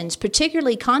Christians,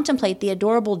 particularly contemplate the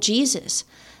adorable Jesus,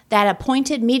 that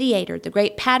appointed mediator, the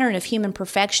great pattern of human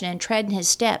perfection, and tread in his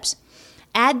steps.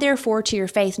 Add therefore to your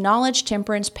faith knowledge,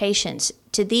 temperance, patience.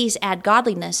 To these add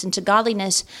godliness, and to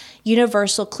godliness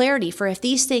universal clarity. For if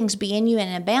these things be in you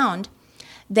and abound,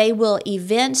 they will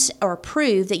evince or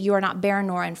prove that you are not barren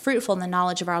nor unfruitful in the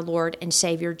knowledge of our Lord and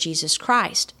Savior Jesus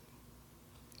Christ."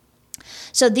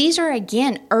 So these are,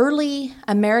 again, early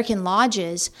American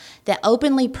lodges that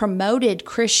openly promoted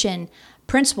Christian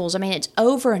principles. I mean, it's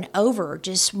over and over,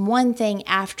 just one thing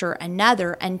after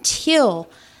another until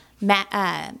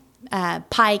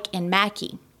Pike and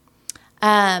Mackey.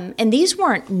 And these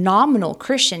weren't nominal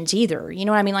Christians either. You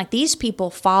know what I mean? Like, these people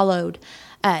followed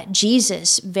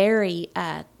Jesus very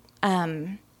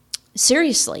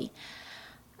seriously.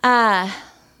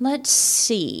 Let's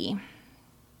see.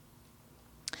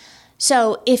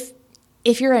 So if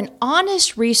you're an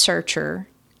honest researcher,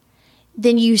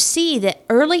 then you see that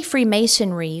early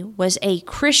Freemasonry was a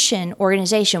Christian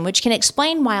organization, which can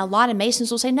explain why a lot of Masons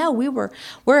will say, no,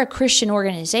 we're a Christian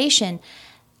organization.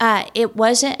 It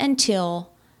wasn't until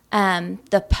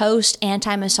the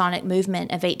post-anti-Masonic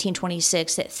movement of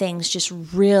 1826 that things just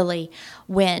really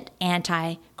went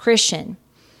anti-Christian.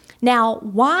 Now,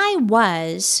 why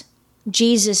was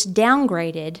Jesus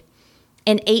downgraded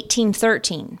in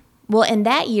 1813? Well, in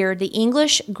that year, the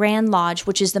English Grand Lodge,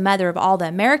 which is the mother of all the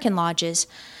American lodges,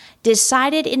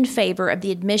 decided in favor of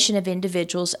the admission of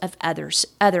individuals of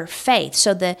other faiths.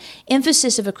 So the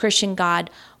emphasis of a Christian God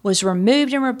was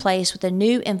removed and replaced with a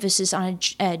new emphasis on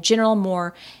a general,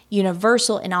 more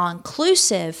universal and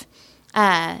all-inclusive,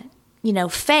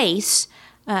 faiths.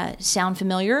 Sound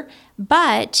familiar?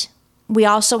 But we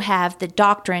also have the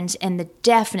doctrines and the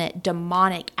definite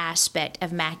demonic aspect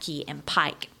of Mackey and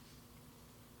Pike.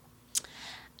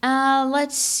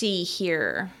 Let's see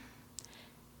here.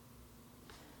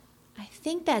 I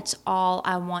think that's all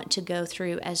I want to go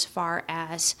through as far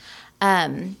as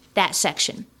that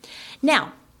section.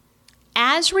 Now,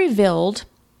 as revealed,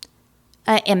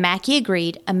 and Mackey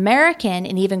agreed, American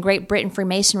and even Great Britain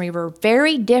Freemasonry were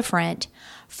very different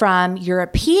from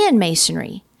European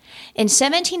Masonry. In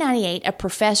 1798, a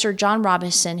professor, John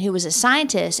Robinson, who was a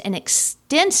scientist and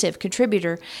extensive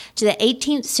contributor to the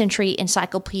 18th century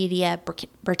Encyclopedia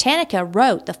Britannica,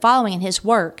 wrote the following in his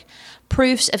work,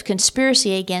 Proofs of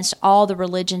Conspiracy Against All the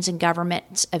Religions and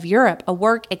Governments of Europe, a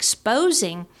work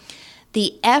exposing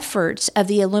the efforts of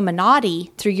the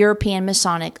Illuminati through European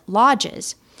Masonic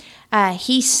lodges.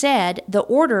 he said the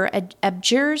order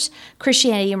abjures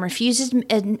Christianity and refuses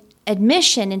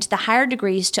admission into the higher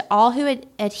degrees to all who had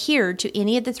adhered to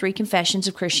any of the three confessions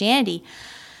of Christianity.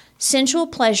 Sensual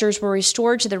pleasures were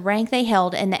restored to the rank they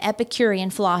held in the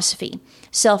Epicurean philosophy.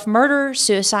 Self-murder,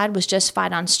 suicide was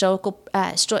justified on stoical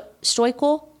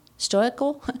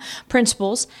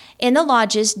principles. In the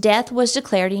lodges, death was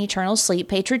declared an eternal sleep.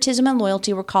 Patriotism and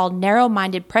loyalty were called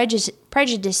narrow-minded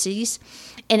prejudices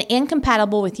and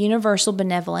incompatible with universal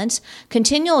benevolence.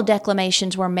 Continual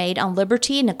declamations were made on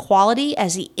liberty and equality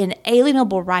as the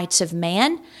inalienable rights of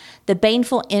man. The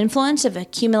baneful influence of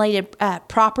accumulated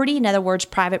property, in other words,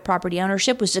 private property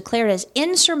ownership, was declared as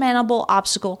insurmountable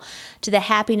obstacle to the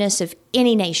happiness of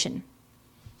any nation.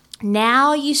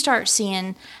 Now you start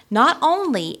seeing not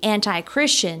only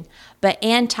anti-Christian, but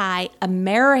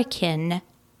anti-American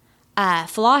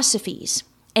philosophies.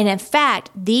 And in fact,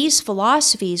 these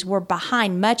philosophies were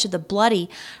behind much of the bloody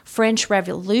French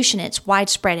Revolution, its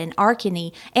widespread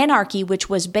anarchy, which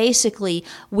was basically,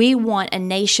 we want a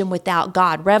nation without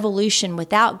God, revolution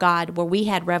without God, where we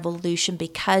had revolution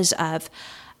because of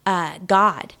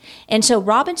God. And so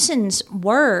Robinson's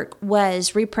work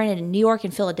was reprinted in New York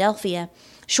and Philadelphia,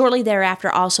 shortly thereafter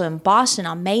also in Boston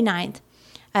on May 9th,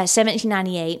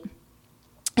 1798.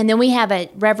 And then we have a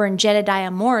Reverend Jedediah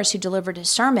Morris who delivered a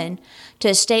sermon to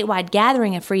a statewide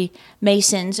gathering of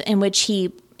Freemasons in which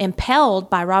he, impelled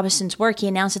by Robinson's work, he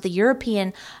announced that the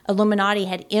European Illuminati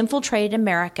had infiltrated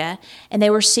America and they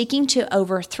were seeking to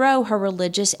overthrow her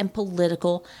religious and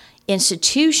political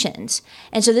institutions.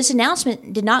 And so this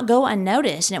announcement did not go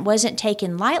unnoticed, and it wasn't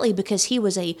taken lightly because he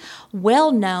was a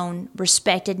well-known,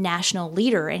 respected national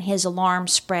leader, and his alarm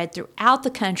spread throughout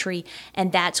the country,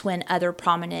 and that's when other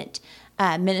prominent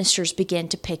ministers begin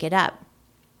to pick it up.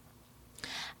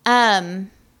 Now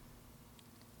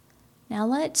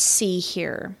let's see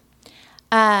here.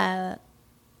 Hang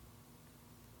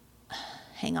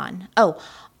on.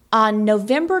 On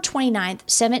November 29th,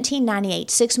 1798,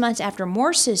 6 months after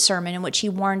Morse's sermon in which he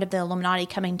warned of the Illuminati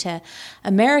coming to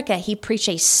America, he preached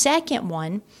a second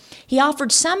one. He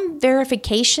offered some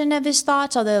verification of his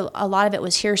thoughts, although a lot of it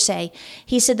was hearsay.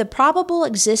 He said the probable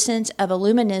existence of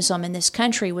Illuminism in this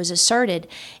country was asserted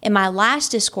in my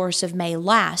last discourse of May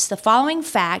last. The following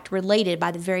fact, related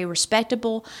by the very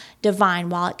respectable divine,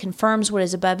 while it confirms what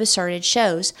is above asserted,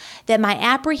 shows that my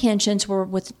apprehensions were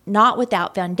not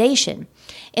without foundation.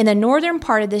 In the northern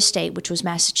part of this state, which was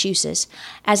Massachusetts,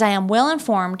 as I am well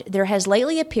informed, there has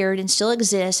lately appeared and still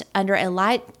exists under a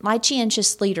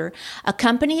licentious leader a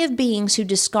company of beings who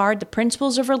discard the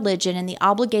principles of religion and the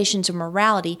obligations of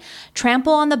morality,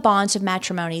 trample on the bonds of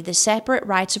matrimony, the separate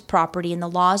rights of property, and the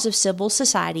laws of civil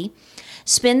society,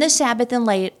 spend the Sabbath in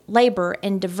labor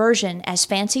and diversion as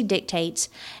fancy dictates,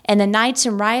 and the nights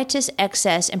in riotous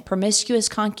excess and promiscuous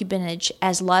concubinage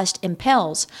as lust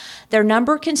impels. Their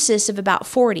number consists of about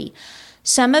 40,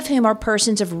 some of whom are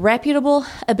persons of reputable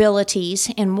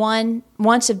abilities and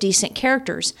once of decent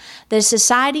characters. That a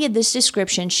society of this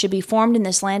description should be formed in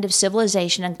this land of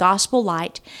civilization and gospel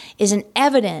light is an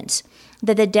evidence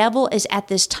that the devil is at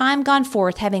this time gone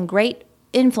forth, having great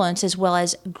influence as well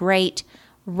as great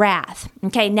wrath.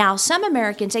 Okay, now some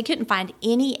Americans, they couldn't find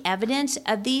any evidence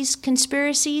of these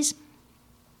conspiracies,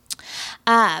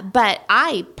 but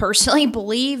I personally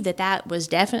believe that was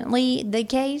definitely the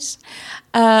case.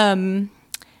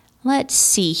 Let's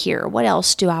see here. What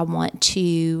else do I want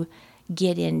to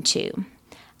get into?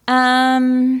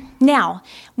 Now,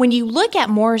 when you look at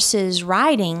Morris's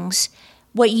writings,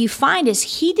 what you find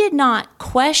is he did not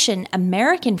question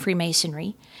American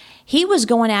Freemasonry. He was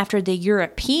going after the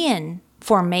European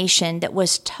formation that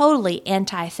was totally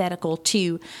antithetical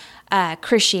to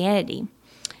Christianity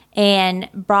and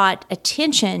brought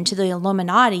attention to the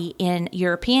Illuminati in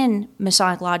European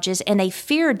Masonic lodges, and they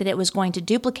feared that it was going to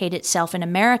duplicate itself in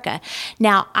America.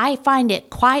 Now, I find it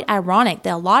quite ironic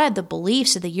that a lot of the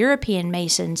beliefs of the European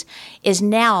Masons is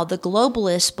now the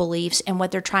globalist beliefs and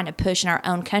what they're trying to push in our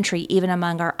own country, even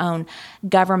among our own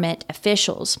government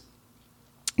officials.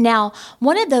 Now,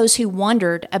 one of those who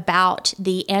wondered about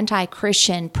the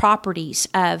anti-Christian properties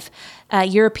of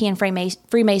European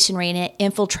Freemasonry and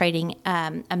infiltrating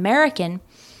American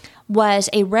was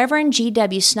a Reverend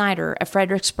G.W. Snyder of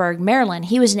Fredericksburg, Maryland.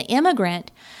 He was an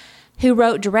immigrant who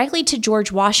wrote directly to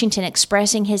George Washington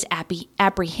expressing his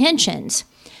apprehensions.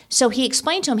 So he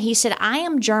explained to him, he said, I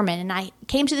am German, and I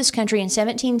came to this country in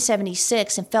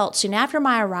 1776 and felt soon after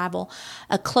my arrival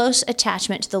a close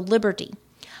attachment to the liberty.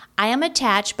 I am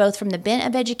attached both from the bent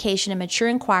of education and mature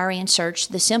inquiry and search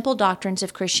to the simple doctrines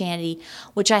of Christianity,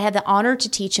 which I have the honor to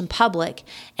teach in public,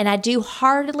 and I do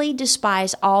heartily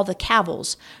despise all the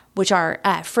cavils, which are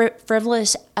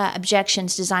frivolous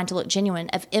objections designed to look genuine,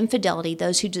 of infidelity,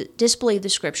 those who disbelieve the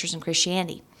scriptures and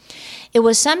Christianity. It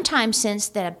was some time since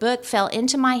that a book fell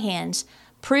into my hands,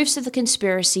 Proofs of the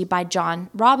Conspiracy by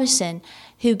John Robison,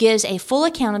 who gives a full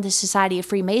account of the Society of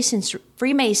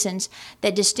Freemasons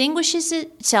that distinguishes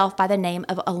itself by the name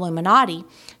of Illuminati,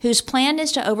 whose plan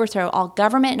is to overthrow all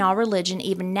government and all religion,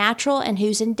 even natural, and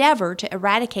whose endeavor to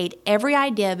eradicate every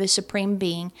idea of a supreme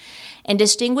being and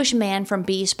distinguish man from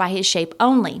beast by his shape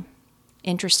only.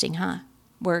 Interesting, huh?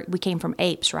 We came from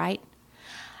apes, right?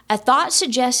 A thought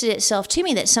suggested itself to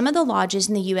me that some of the lodges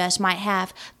in the U.S. might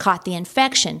have caught the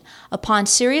infection. Upon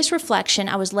serious reflection,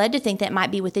 I was led to think that it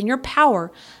might be within your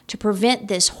power to prevent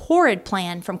this horrid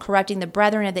plan from corrupting the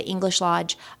brethren of the English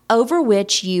Lodge over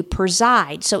which you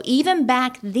preside. So even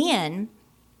back then,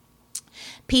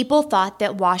 people thought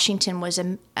that Washington was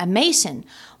a Mason.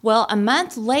 Well, a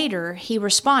month later, he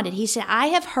responded. He said, I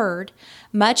have heard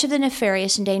much of the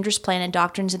nefarious and dangerous plan and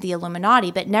doctrines of the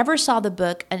Illuminati, but never saw the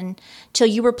book until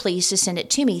you were pleased to send it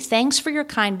to me. Thanks for your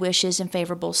kind wishes and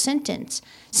favorable sentiments,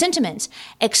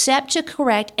 except to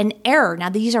correct an error. Now,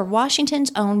 these are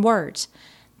Washington's own words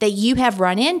that you have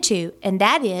run into, and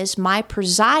that is my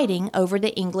presiding over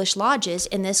the English lodges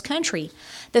in this country.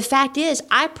 The fact is,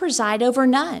 I preside over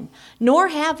none, nor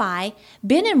have I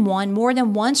been in one more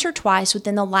than once or twice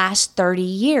within the last 30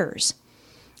 years.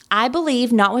 I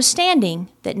believe, notwithstanding,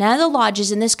 that none of the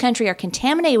lodges in this country are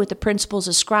contaminated with the principles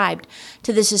ascribed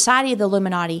to the Society of the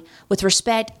Illuminati. With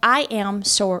respect, I am,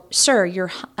 sir,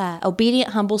 your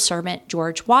obedient, humble servant,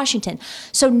 George Washington.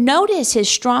 So notice his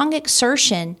strong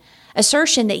assertion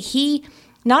that he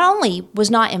not only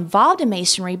was not involved in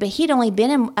Masonry, but he'd only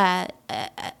been in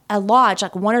a lodge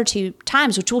like one or two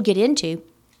times, which we'll get into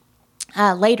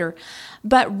later.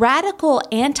 But radical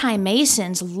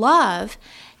anti-Masons love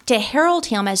to herald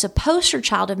him as a poster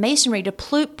child of Masonry to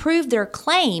prove their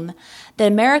claim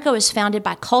that America was founded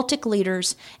by cultic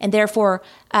leaders and therefore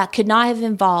could not have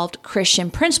involved Christian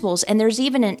principles. And there's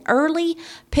even an early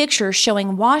picture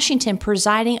showing Washington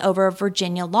presiding over a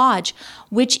Virginia lodge,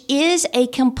 which is a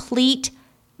complete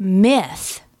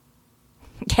myth.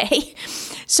 Okay?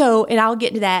 So, and I'll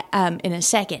get to that in a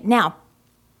second. Now,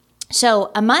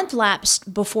 so a month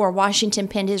lapsed before Washington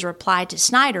penned his reply to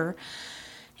Snyder.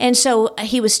 And so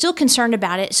he was still concerned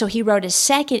about it, so he wrote a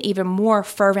second, even more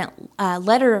fervent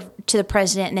letter to the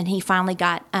president, and then he finally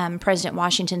got President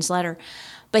Washington's letter.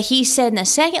 But he said in the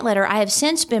second letter, I have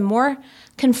since been more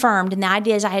confirmed in the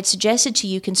ideas I had suggested to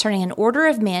you concerning an order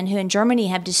of men who in Germany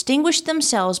have distinguished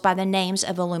themselves by the names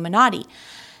of Illuminati,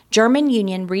 German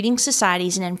Union Reading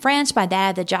Societies, and in France by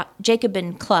that of the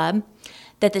Jacobin Club,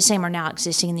 that the same are now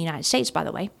existing in the United States, by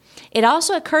the way. It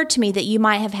also occurred to me that you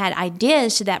might have had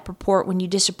ideas to that purport when you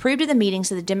disapproved of the meetings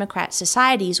of the Democrat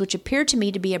societies, which appeared to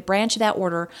me to be a branch of that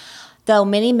order, though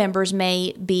many members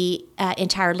may be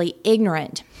entirely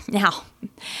ignorant. Now,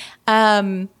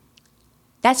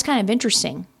 that's kind of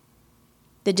interesting.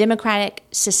 The Democratic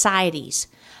societies,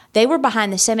 they were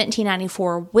behind the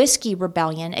 1794 Whiskey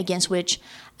Rebellion, against which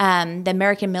the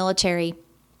American military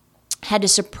had to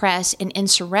suppress an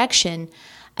insurrection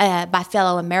by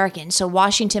fellow Americans. So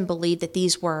Washington believed that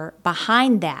these were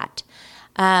behind that.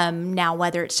 Now,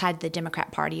 whether it's tied to the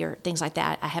Democrat Party or things like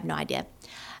that, I have no idea.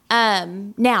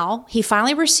 Now, he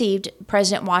finally received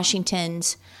President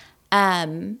Washington's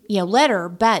letter,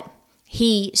 but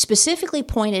he specifically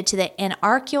pointed to the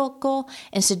anarchical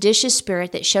and seditious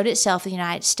spirit that showed itself in the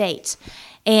United States.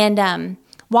 And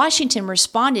Washington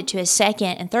responded to his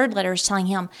second and third letters telling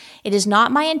him, it is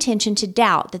not my intention to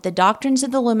doubt that the doctrines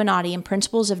of the Illuminati and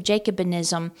principles of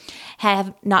Jacobinism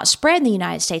have not spread in the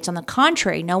United States. On the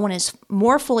contrary, no one is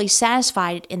more fully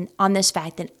satisfied on this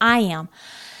fact than I am.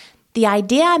 The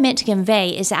idea I meant to convey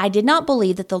is that I did not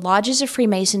believe that the lodges of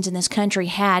Freemasons in this country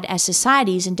had, as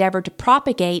societies, endeavored to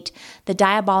propagate the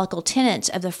diabolical tenets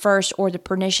of the first or the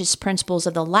pernicious principles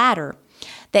of the latter.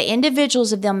 That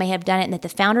individuals of them may have done it, and that the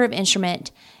founder of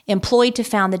instrument employed to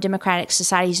found the democratic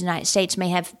societies of the United States may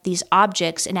have these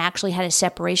objects and actually had a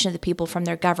separation of the people from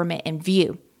their government in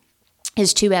view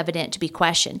is too evident to be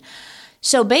questioned.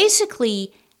 So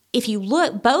basically, if you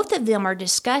look, both of them are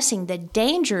discussing the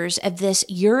dangers of this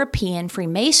European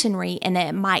Freemasonry and that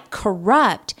it might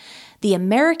corrupt the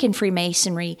American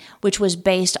Freemasonry, which was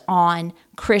based on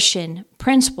Christian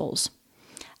principles.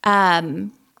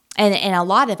 And a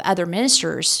lot of other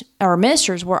ministers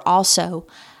were also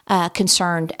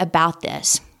concerned about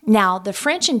this. Now, the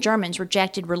French and Germans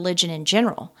rejected religion in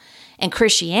general and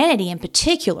Christianity in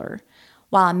particular,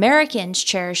 while Americans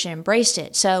cherished and embraced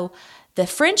it. So The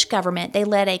French government, they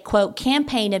led a, quote,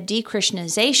 campaign of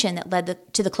de-Christianization that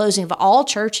led to the closing of all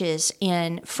churches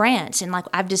in France. And like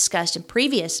I've discussed in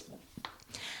previous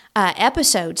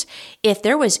episodes, if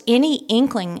there was any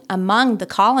inkling among the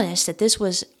colonists that this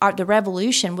was the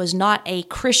revolution was not a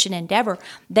Christian endeavor,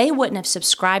 they wouldn't have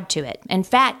subscribed to it. In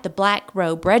fact, the Black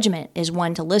Robe Regiment is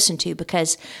one to listen to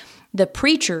because the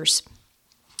preachers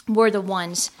were the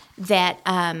ones that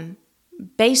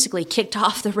basically kicked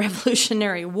off the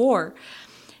Revolutionary War.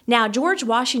 Now, George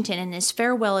Washington, in his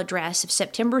farewell address of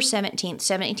September 17,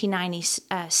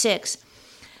 1796,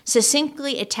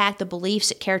 succinctly attacked the beliefs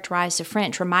that characterized the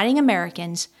French, reminding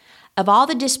Americans of all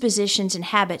the dispositions and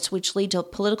habits which lead to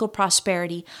political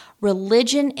prosperity.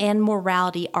 Religion and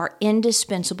morality are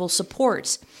indispensable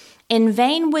supports. In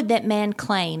vain would that man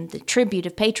claim the tribute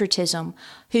of patriotism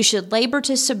who should labor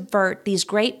to subvert these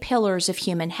great pillars of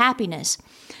human happiness.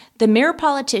 The mere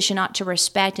politician ought to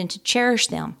respect and to cherish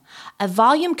them. A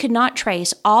volume could not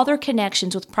trace all their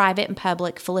connections with private and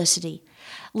public felicity.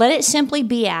 Let it simply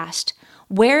be asked,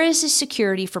 where is the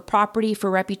security for property,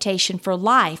 for reputation, for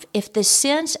life, if the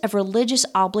sense of religious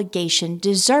obligation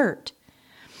desert?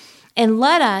 And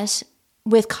let us,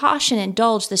 with caution,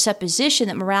 indulge the supposition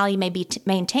that morality may be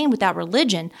maintained without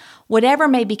religion, whatever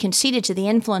may be conceded to the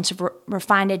influence of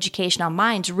refined education on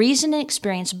minds. Reason and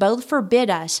experience both forbid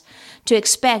us to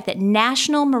expect that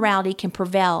national morality can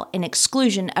prevail in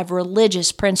exclusion of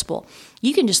religious principle.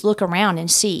 You can just look around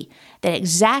and see that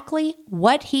exactly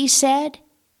what he said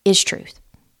is truth.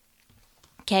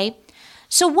 Okay,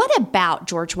 so what about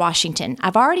George Washington?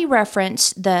 I've already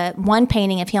referenced the one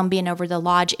painting of him being over the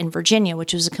lodge in Virginia,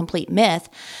 which was a complete myth.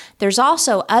 There's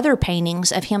also other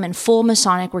paintings of him in full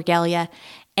Masonic regalia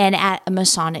and at a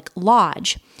Masonic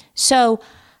lodge. So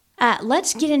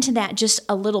let's get into that just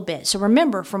a little bit. So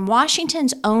remember, from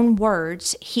Washington's own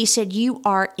words, he said, "You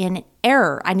are in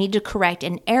error. I need to correct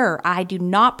an error. I do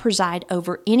not preside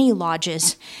over any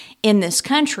lodges in this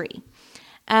country."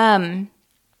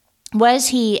 Was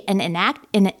he an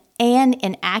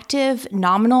inactive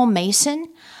nominal Mason?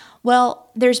 Well,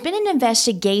 there's been an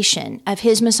investigation of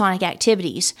his Masonic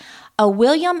activities.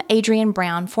 William Adrian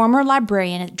Brown, former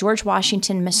librarian at George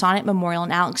Washington Masonic Memorial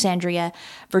in Alexandria,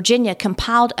 Virginia,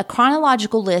 compiled a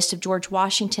chronological list of George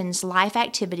Washington's life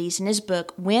activities in his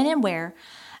book, When and Where,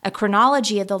 A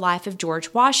Chronology of the Life of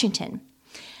George Washington.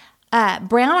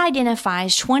 Brown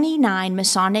identifies 29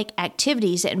 Masonic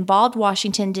activities that involved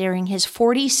Washington during his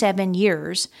 47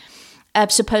 years of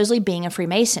supposedly being a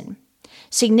Freemason.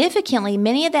 Significantly,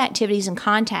 many of the activities and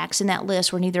contacts in that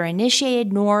list were neither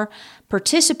initiated nor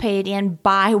participated in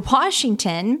by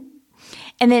Washington,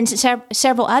 and then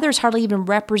several others hardly even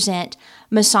represent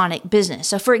Masonic business.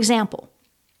 So, for example,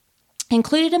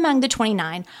 included among the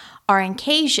 29 are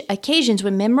occasions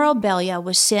when memorabilia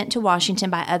was sent to Washington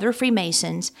by other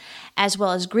Freemasons, as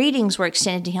well as greetings were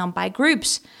extended to him by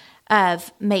groups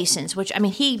of Masons, which, I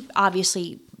mean, he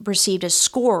obviously received a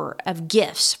score of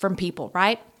gifts from people,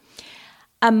 right?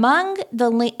 Among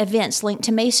the events linked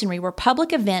to Masonry were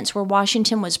public events where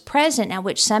Washington was present, at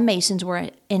which some Masons were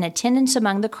in attendance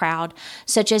among the crowd,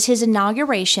 such as his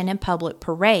inauguration and public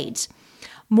parades.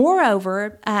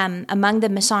 Moreover, among the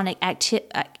Masonic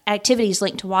activities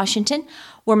linked to Washington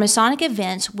were Masonic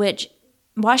events which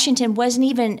Washington wasn't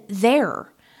even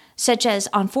there, such as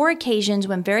on 4 occasions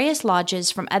when various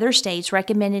lodges from other states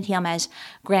recommended him as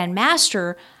Grand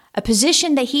Master, a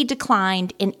position that he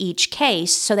declined in each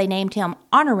case, so they named him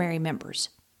honorary members.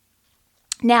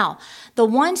 Now, the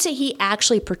ones that he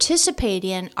actually participated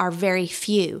in are very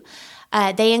few.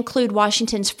 They include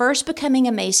Washington's first becoming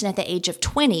a Mason at the age of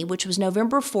 20, which was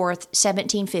November 4th,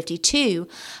 1752,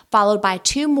 followed by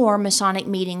 2 more Masonic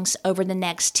meetings over the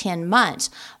next 10 months,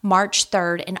 March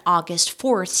 3rd and August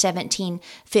 4th,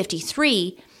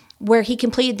 1753, where he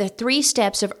completed the 3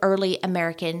 steps of early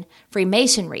American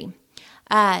Freemasonry.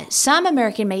 Some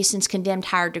American Masons condemned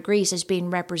higher degrees as being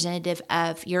representative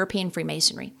of European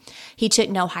Freemasonry. He took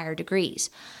no higher degrees.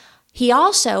 He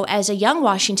also, as a young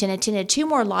Washington, attended 2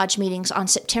 more lodge meetings on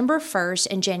September 1st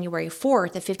and January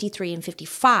 4th of 53 and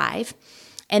 55.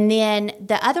 And then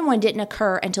the other one didn't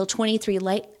occur until 23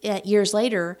 years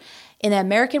later in the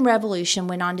American Revolution,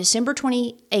 when on December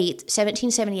 28th,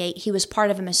 1778, he was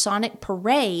part of a Masonic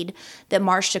parade that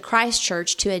marched to Christ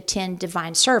Church to attend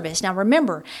divine service. Now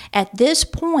remember, at this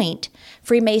point,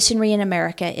 Freemasonry in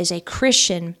America is a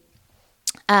Christian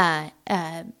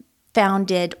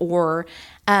founded or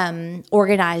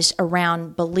organized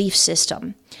around belief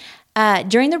system.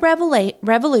 During the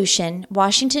Revolution,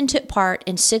 Washington took part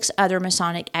in 6 other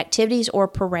Masonic activities or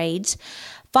parades.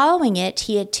 Following it,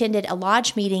 he attended a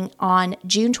lodge meeting on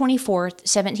June 24th,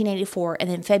 1784, and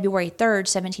then February 3rd,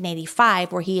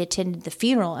 1785, where he attended the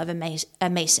funeral of a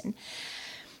Mason.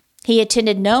 He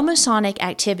attended no Masonic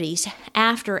activities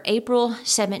after April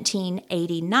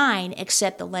 1789,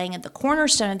 except the laying of the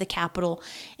cornerstone of the Capitol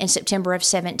in September of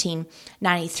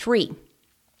 1793.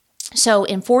 So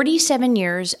in 47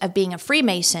 years of being a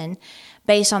Freemason,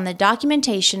 based on the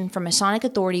documentation from Masonic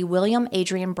authority William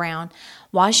Adrian Brown,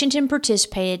 Washington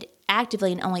participated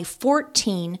actively in only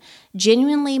 14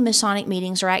 genuinely Masonic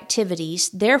meetings or activities,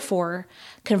 therefore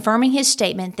confirming his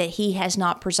statement that he has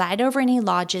not presided over any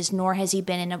lodges, nor has he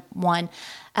been in one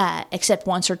except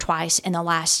once or twice in the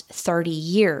last 30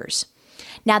 years.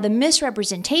 Now, the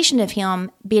misrepresentation of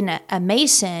him being a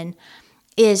Mason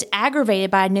is aggravated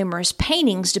by numerous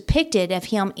paintings depicted of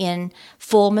him in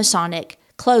full Masonic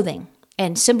clothing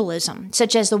and symbolism,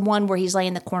 such as the one where he's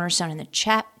laying the cornerstone in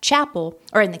the chapel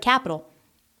or in the Capitol.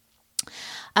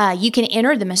 You can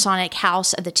enter the Masonic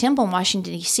House of the Temple in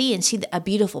Washington, D.C. and see a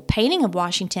beautiful painting of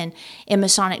Washington in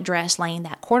Masonic dress laying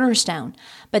that cornerstone.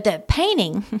 But the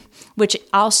painting, which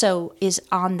also is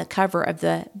on the cover of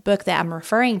the book that I'm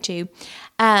referring to,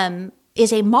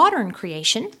 is a modern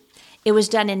creation. It was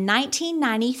done in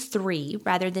 1993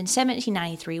 rather than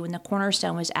 1793 when the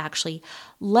cornerstone was actually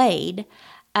laid.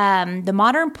 The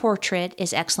modern portrait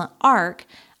is excellent art,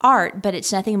 but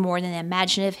it's nothing more than the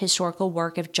imaginative historical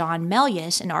work of John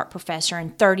Melius, an art professor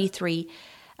and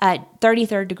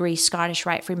 33rd degree Scottish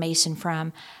Rite Freemason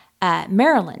from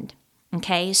Maryland.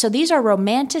 Okay, so these are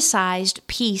romanticized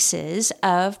pieces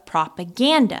of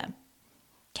propaganda.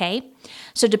 Okay,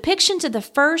 so depictions of the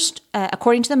first,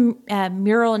 according to the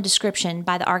mural and description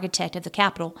by the architect of the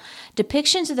Capitol,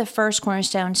 depictions of the first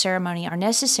cornerstone ceremony are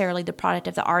necessarily the product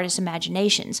of the artist's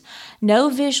imaginations. No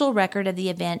visual record of the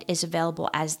event is available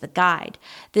as the guide.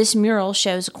 This mural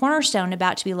shows a cornerstone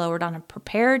about to be lowered on a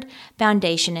prepared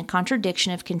foundation in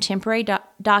contradiction of contemporary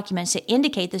documents that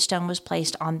indicate the stone was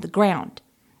placed on the ground.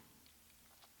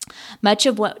 Much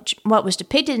of what was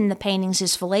depicted in the paintings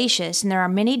is fallacious, and there are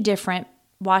many different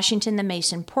Washington the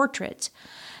Mason portraits.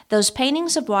 Those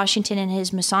paintings of Washington in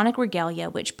his Masonic regalia,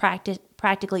 which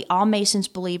practically all Masons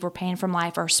believe were painted from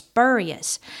life, are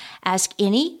spurious. Ask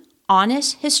any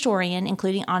honest historian,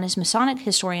 including honest Masonic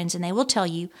historians, and they will tell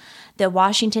you that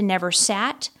Washington never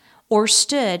sat or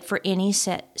stood for any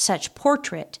such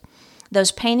portrait.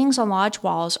 Those paintings on lodge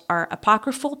walls are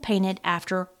apocryphal, painted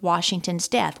after Washington's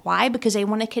death. Why? Because they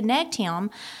want to connect him,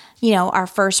 our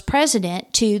first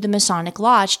president, to the Masonic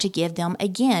Lodge to give them,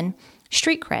 again,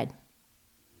 street cred.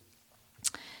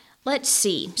 Let's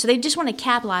see. So they just want to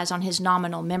capitalize on his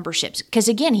nominal memberships. Because,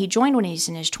 again, he joined when he was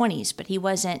in his 20s, but he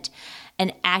wasn't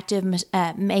an active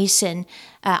Mason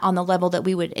on the level that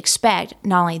we would expect.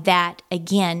 Not only that,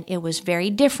 again, it was very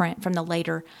different from the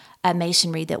later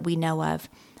Masonry that we know of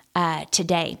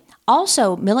today.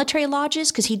 Also, military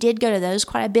lodges, because he did go to those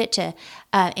quite a bit to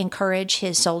encourage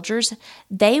his soldiers,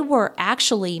 they were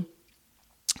actually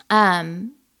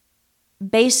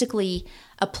basically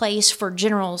a place for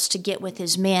generals to get with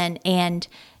his men and,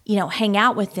 hang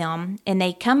out with them. And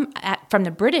they come from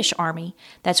the British Army.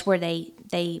 That's where they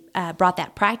brought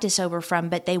that practice over from,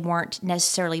 but they weren't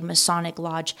necessarily Masonic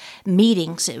Lodge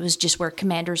meetings. It was just where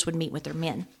commanders would meet with their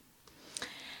men.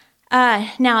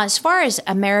 Now, as far as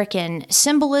American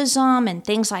symbolism and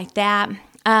things like that,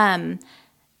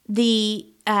 the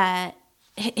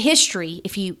history,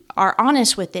 if you are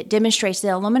honest with it, demonstrates that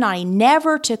the Illuminati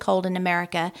never took hold in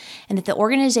America and that the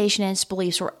organization and its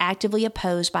beliefs were actively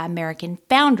opposed by American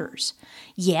founders.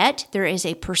 Yet, there is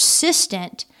a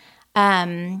persistent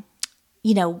lie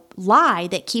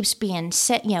that keeps being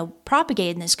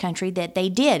propagated in this country that they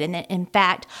did. And that, in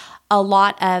fact, a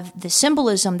lot of the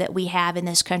symbolism that we have in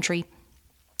this country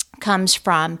comes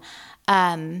from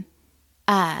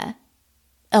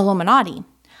Illuminati.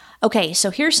 Okay,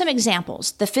 so here's some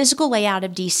examples. The physical layout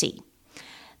of D.C.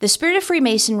 The spirit of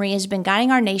Freemasonry has been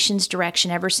guiding our nation's direction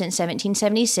ever since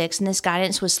 1776, and this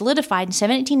guidance was solidified in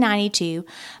 1792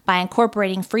 by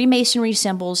incorporating Freemasonry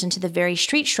symbols into the very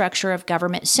street structure of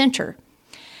Government Center.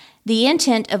 The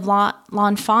intent of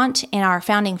L'Enfant and our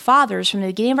founding fathers from the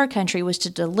beginning of our country was to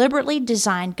deliberately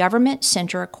design Government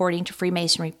Center according to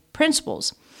Freemasonry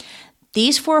principles.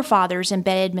 These forefathers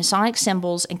embedded Masonic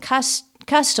symbols and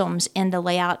customs in the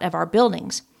layout of our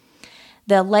buildings.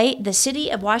 The city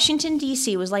of Washington,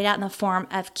 D.C. was laid out in the form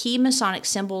of key Masonic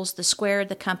symbols: the square,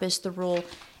 the compass, the rule,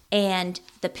 and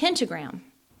the pentagram.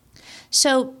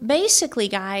 So basically,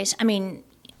 guys,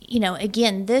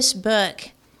 again, this book,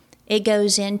 it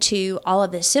goes into all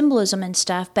of the symbolism and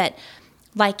stuff, but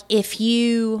like if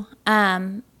you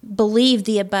believe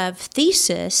the above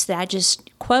thesis that I just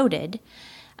quoted,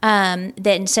 that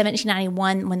in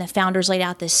 1791, when the founders laid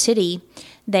out the city,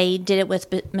 they did it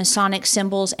with Masonic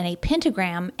symbols and a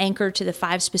pentagram anchored to the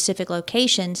 5 specific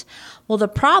locations. Well, the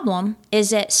problem is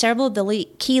that several of the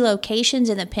key locations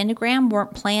in the pentagram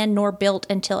weren't planned nor built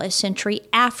until a century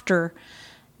after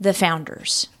the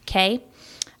founders. Okay?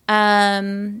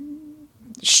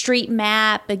 Street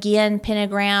map, again,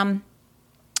 pentagram.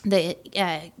 The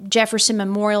Jefferson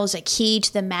Memorial is a key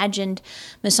to the imagined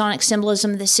Masonic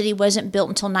symbolism. The city wasn't built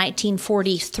until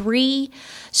 1943.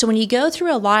 So when you go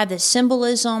through a lot of the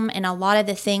symbolism and a lot of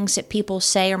the things that people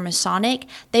say are Masonic,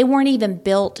 they weren't even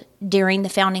built during the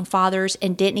Founding Fathers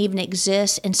and didn't even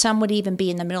exist, and some would even be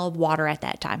in the middle of water at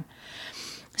that time.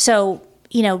 So,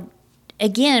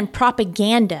 again,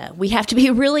 propaganda. We have to be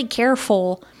really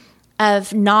careful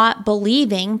of not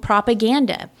believing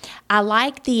propaganda. I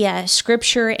like the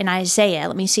scripture in Isaiah.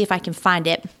 Let me see if I can find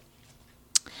it,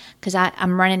 because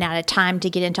I'm running out of time to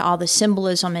get into all the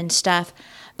symbolism and stuff.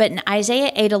 But in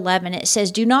Isaiah 8:11, it says,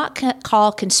 "Do not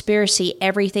call conspiracy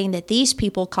everything that these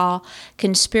people call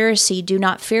conspiracy. Do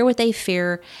not fear what they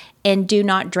fear, and do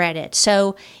not dread it."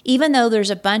 So even though there's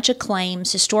a bunch of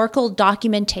claims, historical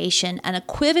documentation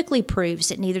unequivocally proves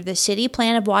that neither the city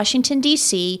plan of Washington,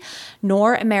 D.C.,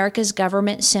 nor America's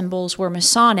government symbols were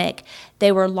Masonic,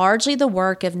 they were largely the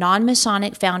work of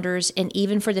non-Masonic founders, and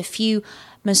even for the few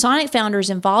Masonic founders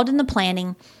involved in the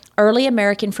planning, early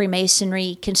American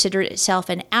Freemasonry considered itself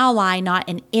an ally, not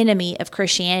an enemy of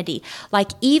Christianity.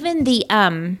 Like even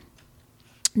the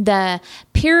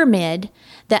pyramid,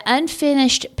 the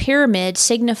unfinished pyramid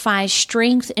signifies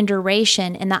strength and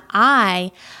duration, and the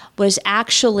eye was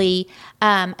actually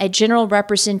a general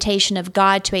representation of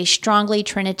God to a strongly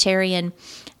Trinitarian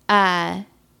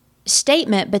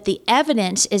statement, but the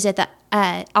evidence is that the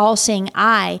all-seeing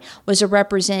eye was a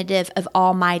representative of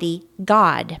Almighty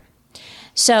God.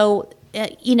 So,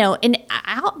 and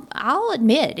I'll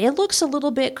admit, it looks a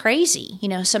little bit crazy,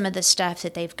 some of the stuff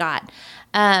that they've got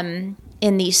in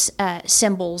these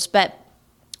symbols. But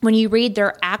when you read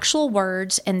their actual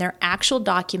words and their actual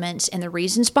documents and the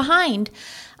reasons behind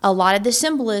a lot of the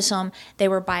symbolism, they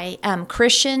were by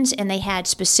Christians, and they had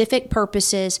specific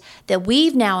purposes that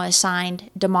we've now assigned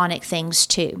demonic things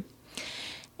to.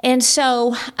 And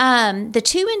so the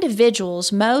 2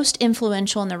 individuals most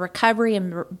influential in the recovery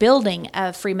and building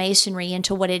of Freemasonry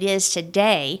into what it is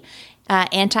today,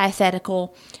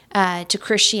 antithetical to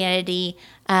Christianity,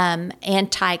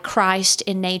 anti-Christ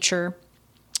in nature,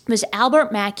 was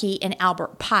Albert Mackey and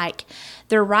Albert Pike.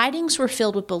 Their writings were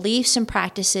filled with beliefs and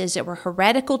practices that were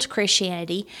heretical to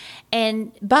Christianity,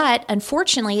 but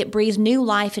unfortunately it breathed new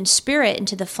life and spirit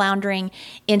into the floundering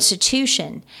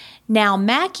institution. Now,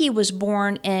 Mackey was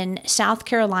born in South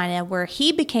Carolina, where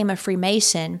he became a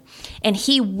Freemason, and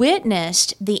he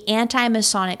witnessed the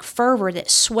anti-Masonic fervor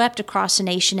that swept across the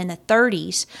nation in the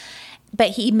 30s,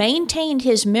 but he maintained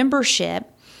his membership.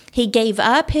 He gave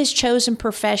up his chosen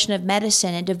profession of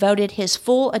medicine and devoted his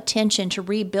full attention to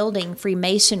rebuilding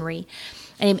Freemasonry,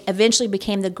 and he eventually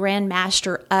became the Grand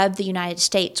Master of the United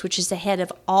States, which is the head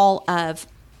of all of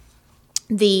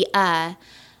the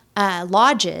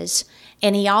lodges.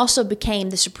 And he also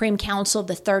became the Supreme Council of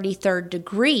the 33rd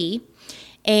degree.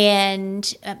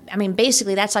 And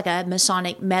basically that's like a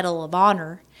Masonic Medal of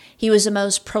Honor. He was the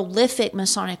most prolific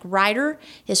Masonic writer.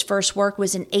 His first work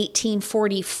was in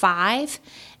 1845.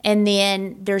 And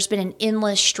then there's been an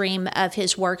endless stream of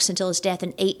his works until his death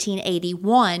in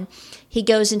 1881. He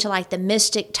goes into like the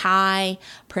mystic tie,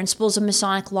 principles of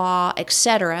Masonic law,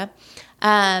 etc.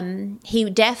 He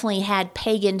definitely had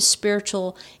pagan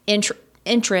spiritual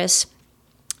interests,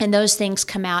 and those things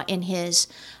come out in his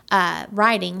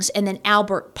writings. And then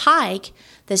Albert Pike,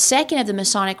 the second of the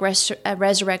Masonic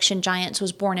resurrection giants,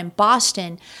 was born in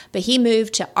Boston, but he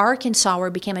moved to Arkansas, where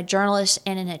he became a journalist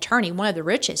and an attorney, one of the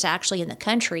richest actually in the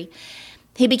country.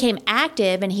 He became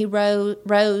active, and he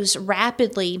rose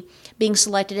rapidly, being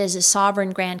selected as the sovereign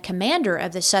grand commander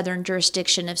of the southern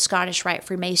jurisdiction of Scottish Rite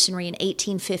Freemasonry in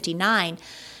 1859.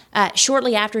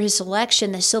 Shortly after his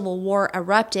selection, the Civil War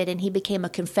erupted, and he became a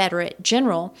Confederate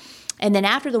general. And then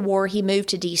after the war, he moved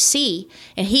to D.C.,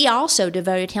 and he also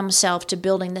devoted himself to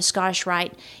building the Scottish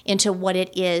Rite into what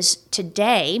it is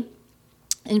today.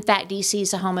 In fact, D.C. is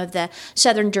the home of the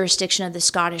southern jurisdiction of the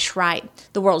Scottish Rite,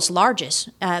 the world's largest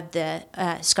of the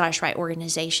Scottish Rite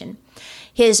organization.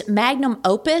 His magnum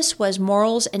opus was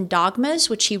Morals and Dogmas,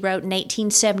 which he wrote in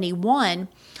 1871,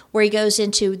 where he goes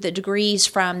into the degrees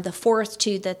from the 4th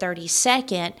to the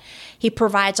 32nd. He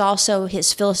provides also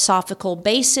his philosophical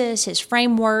basis, his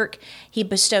framework. He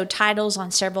bestowed titles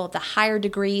on several of the higher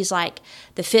degrees, like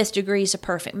the 5th degree is a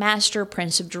perfect master,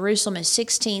 Prince of Jerusalem is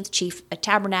 16th, Chief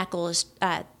Tabernacle is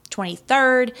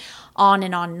 23rd, on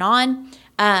and on and on.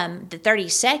 The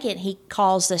 32nd he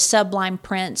calls the Sublime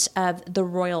Prince of the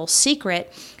Royal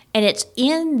Secret. And it's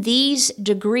in these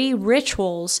degree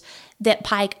rituals that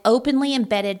Pike openly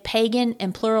embedded pagan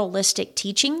and pluralistic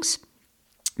teachings,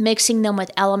 mixing them with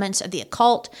elements of the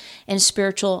occult and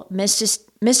spiritual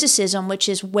mysticism, which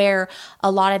is where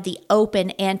a lot of the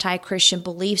open anti-Christian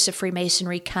beliefs of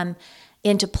Freemasonry come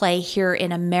into play here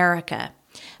in America.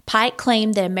 Pike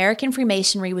claimed that American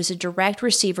Freemasonry was a direct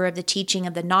receiver of the teaching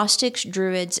of the Gnostics,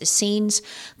 Druids, Essenes,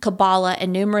 Kabbalah,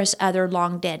 and numerous other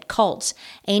long-dead cults,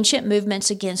 ancient movements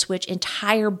against which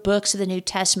entire books of the New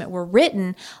Testament were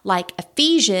written, like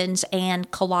Ephesians and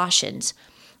Colossians.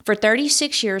 For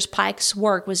 36 years, Pike's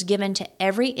work was given to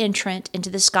every entrant into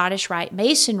the Scottish Rite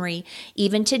Masonry.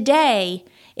 Even today,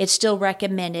 it's still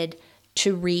recommended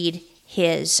to read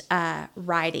his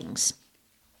writings.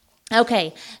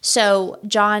 Okay, so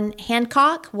John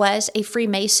Hancock was a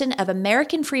Freemason of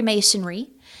American Freemasonry.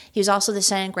 He was also the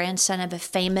son and grandson of a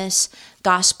famous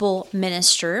gospel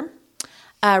minister.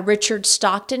 Richard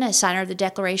Stockton, a signer of the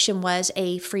Declaration, was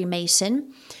a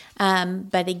Freemason,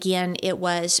 but again, it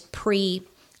was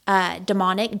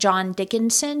pre-demonic. John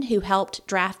Dickinson, who helped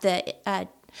draft the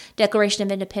Declaration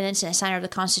of Independence and a signer of the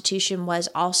Constitution, was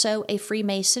also a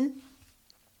Freemason.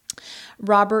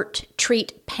 Robert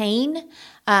Treat Paine,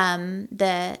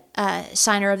 the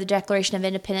signer of the Declaration of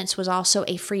Independence, was also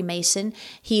a Freemason.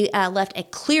 He left a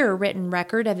clear written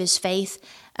record of his faith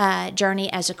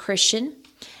journey as a Christian.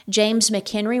 James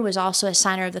McHenry was also a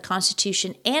signer of the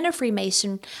Constitution and a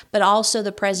Freemason, but also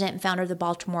the president and founder of the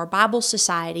Baltimore Bible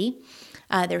Society.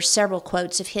 There's several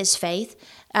quotes of his faith.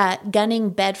 Gunning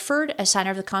Bedford, a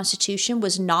signer of the Constitution,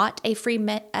 was not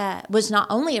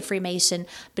only a Freemason,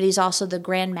 but he's also the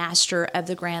Grand Master of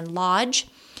the Grand Lodge.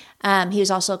 He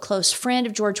was also a close friend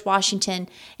of George Washington,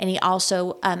 and he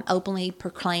also openly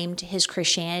proclaimed his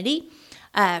Christianity.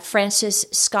 Francis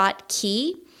Scott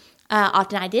Key,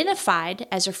 often identified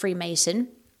as a Freemason,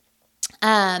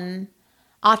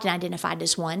 often identified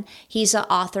as one. He's the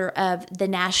author of the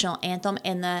National Anthem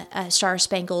and the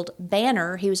Star-Spangled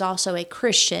Banner. He was also a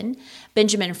Christian.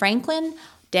 Benjamin Franklin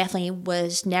definitely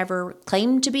was never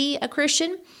claimed to be a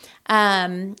Christian.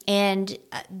 And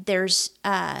there's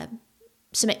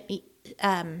some,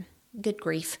 good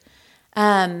grief,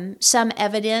 some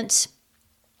evidence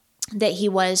that he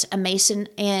was a Mason,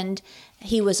 and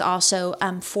he was also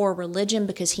for religion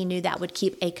because he knew that would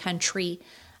keep a country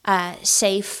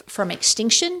safe from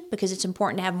extinction, because it's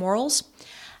important to have morals.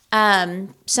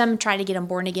 Some tried to get him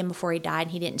born again before he died,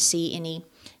 and he didn't see any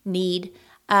need.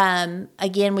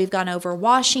 Again, we've gone over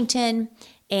Washington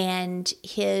and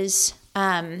his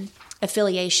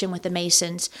affiliation with the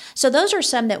Masons. So those are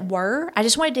some that were. I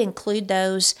just wanted to include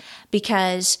those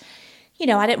because,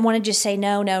 I didn't want to just say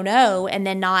no, and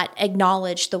then not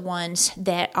acknowledge the ones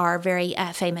that are very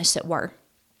famous that were.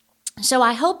 So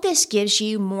I hope this gives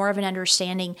you more of an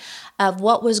understanding of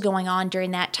what was going on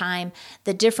during that time,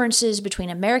 the differences between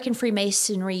American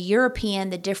Freemasonry,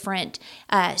 European, the different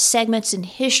segments in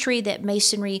history that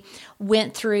Masonry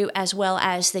went through, as well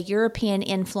as the European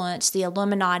influence, the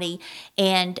Illuminati,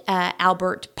 and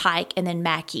Albert Pike, and then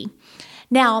Mackey.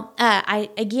 Now, I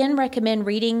again recommend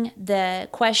reading The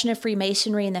Question of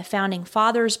Freemasonry and the Founding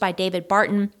Fathers by David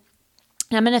Barton.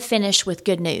 And I'm going to finish with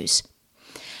good news.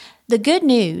 The good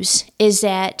news is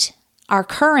that our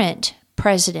current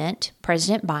president,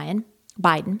 President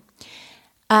Biden,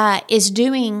 is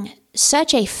doing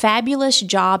such a fabulous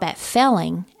job at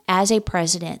failing as a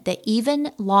president that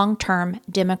even long-term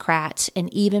Democrats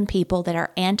and even people that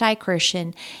are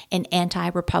anti-Christian and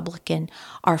anti-Republican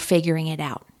are figuring it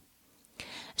out.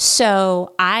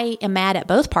 So I am mad at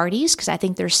both parties because I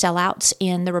think there's sellouts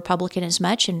in the Republican as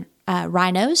much and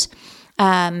rhinos.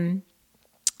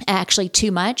 Actually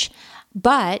too much,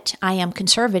 but I am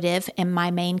conservative, and my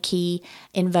main key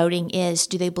in voting is,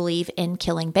 do they believe in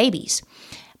killing babies?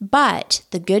 But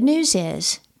the good news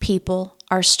is people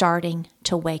are starting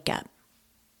to wake up.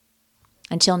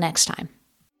 Until next time.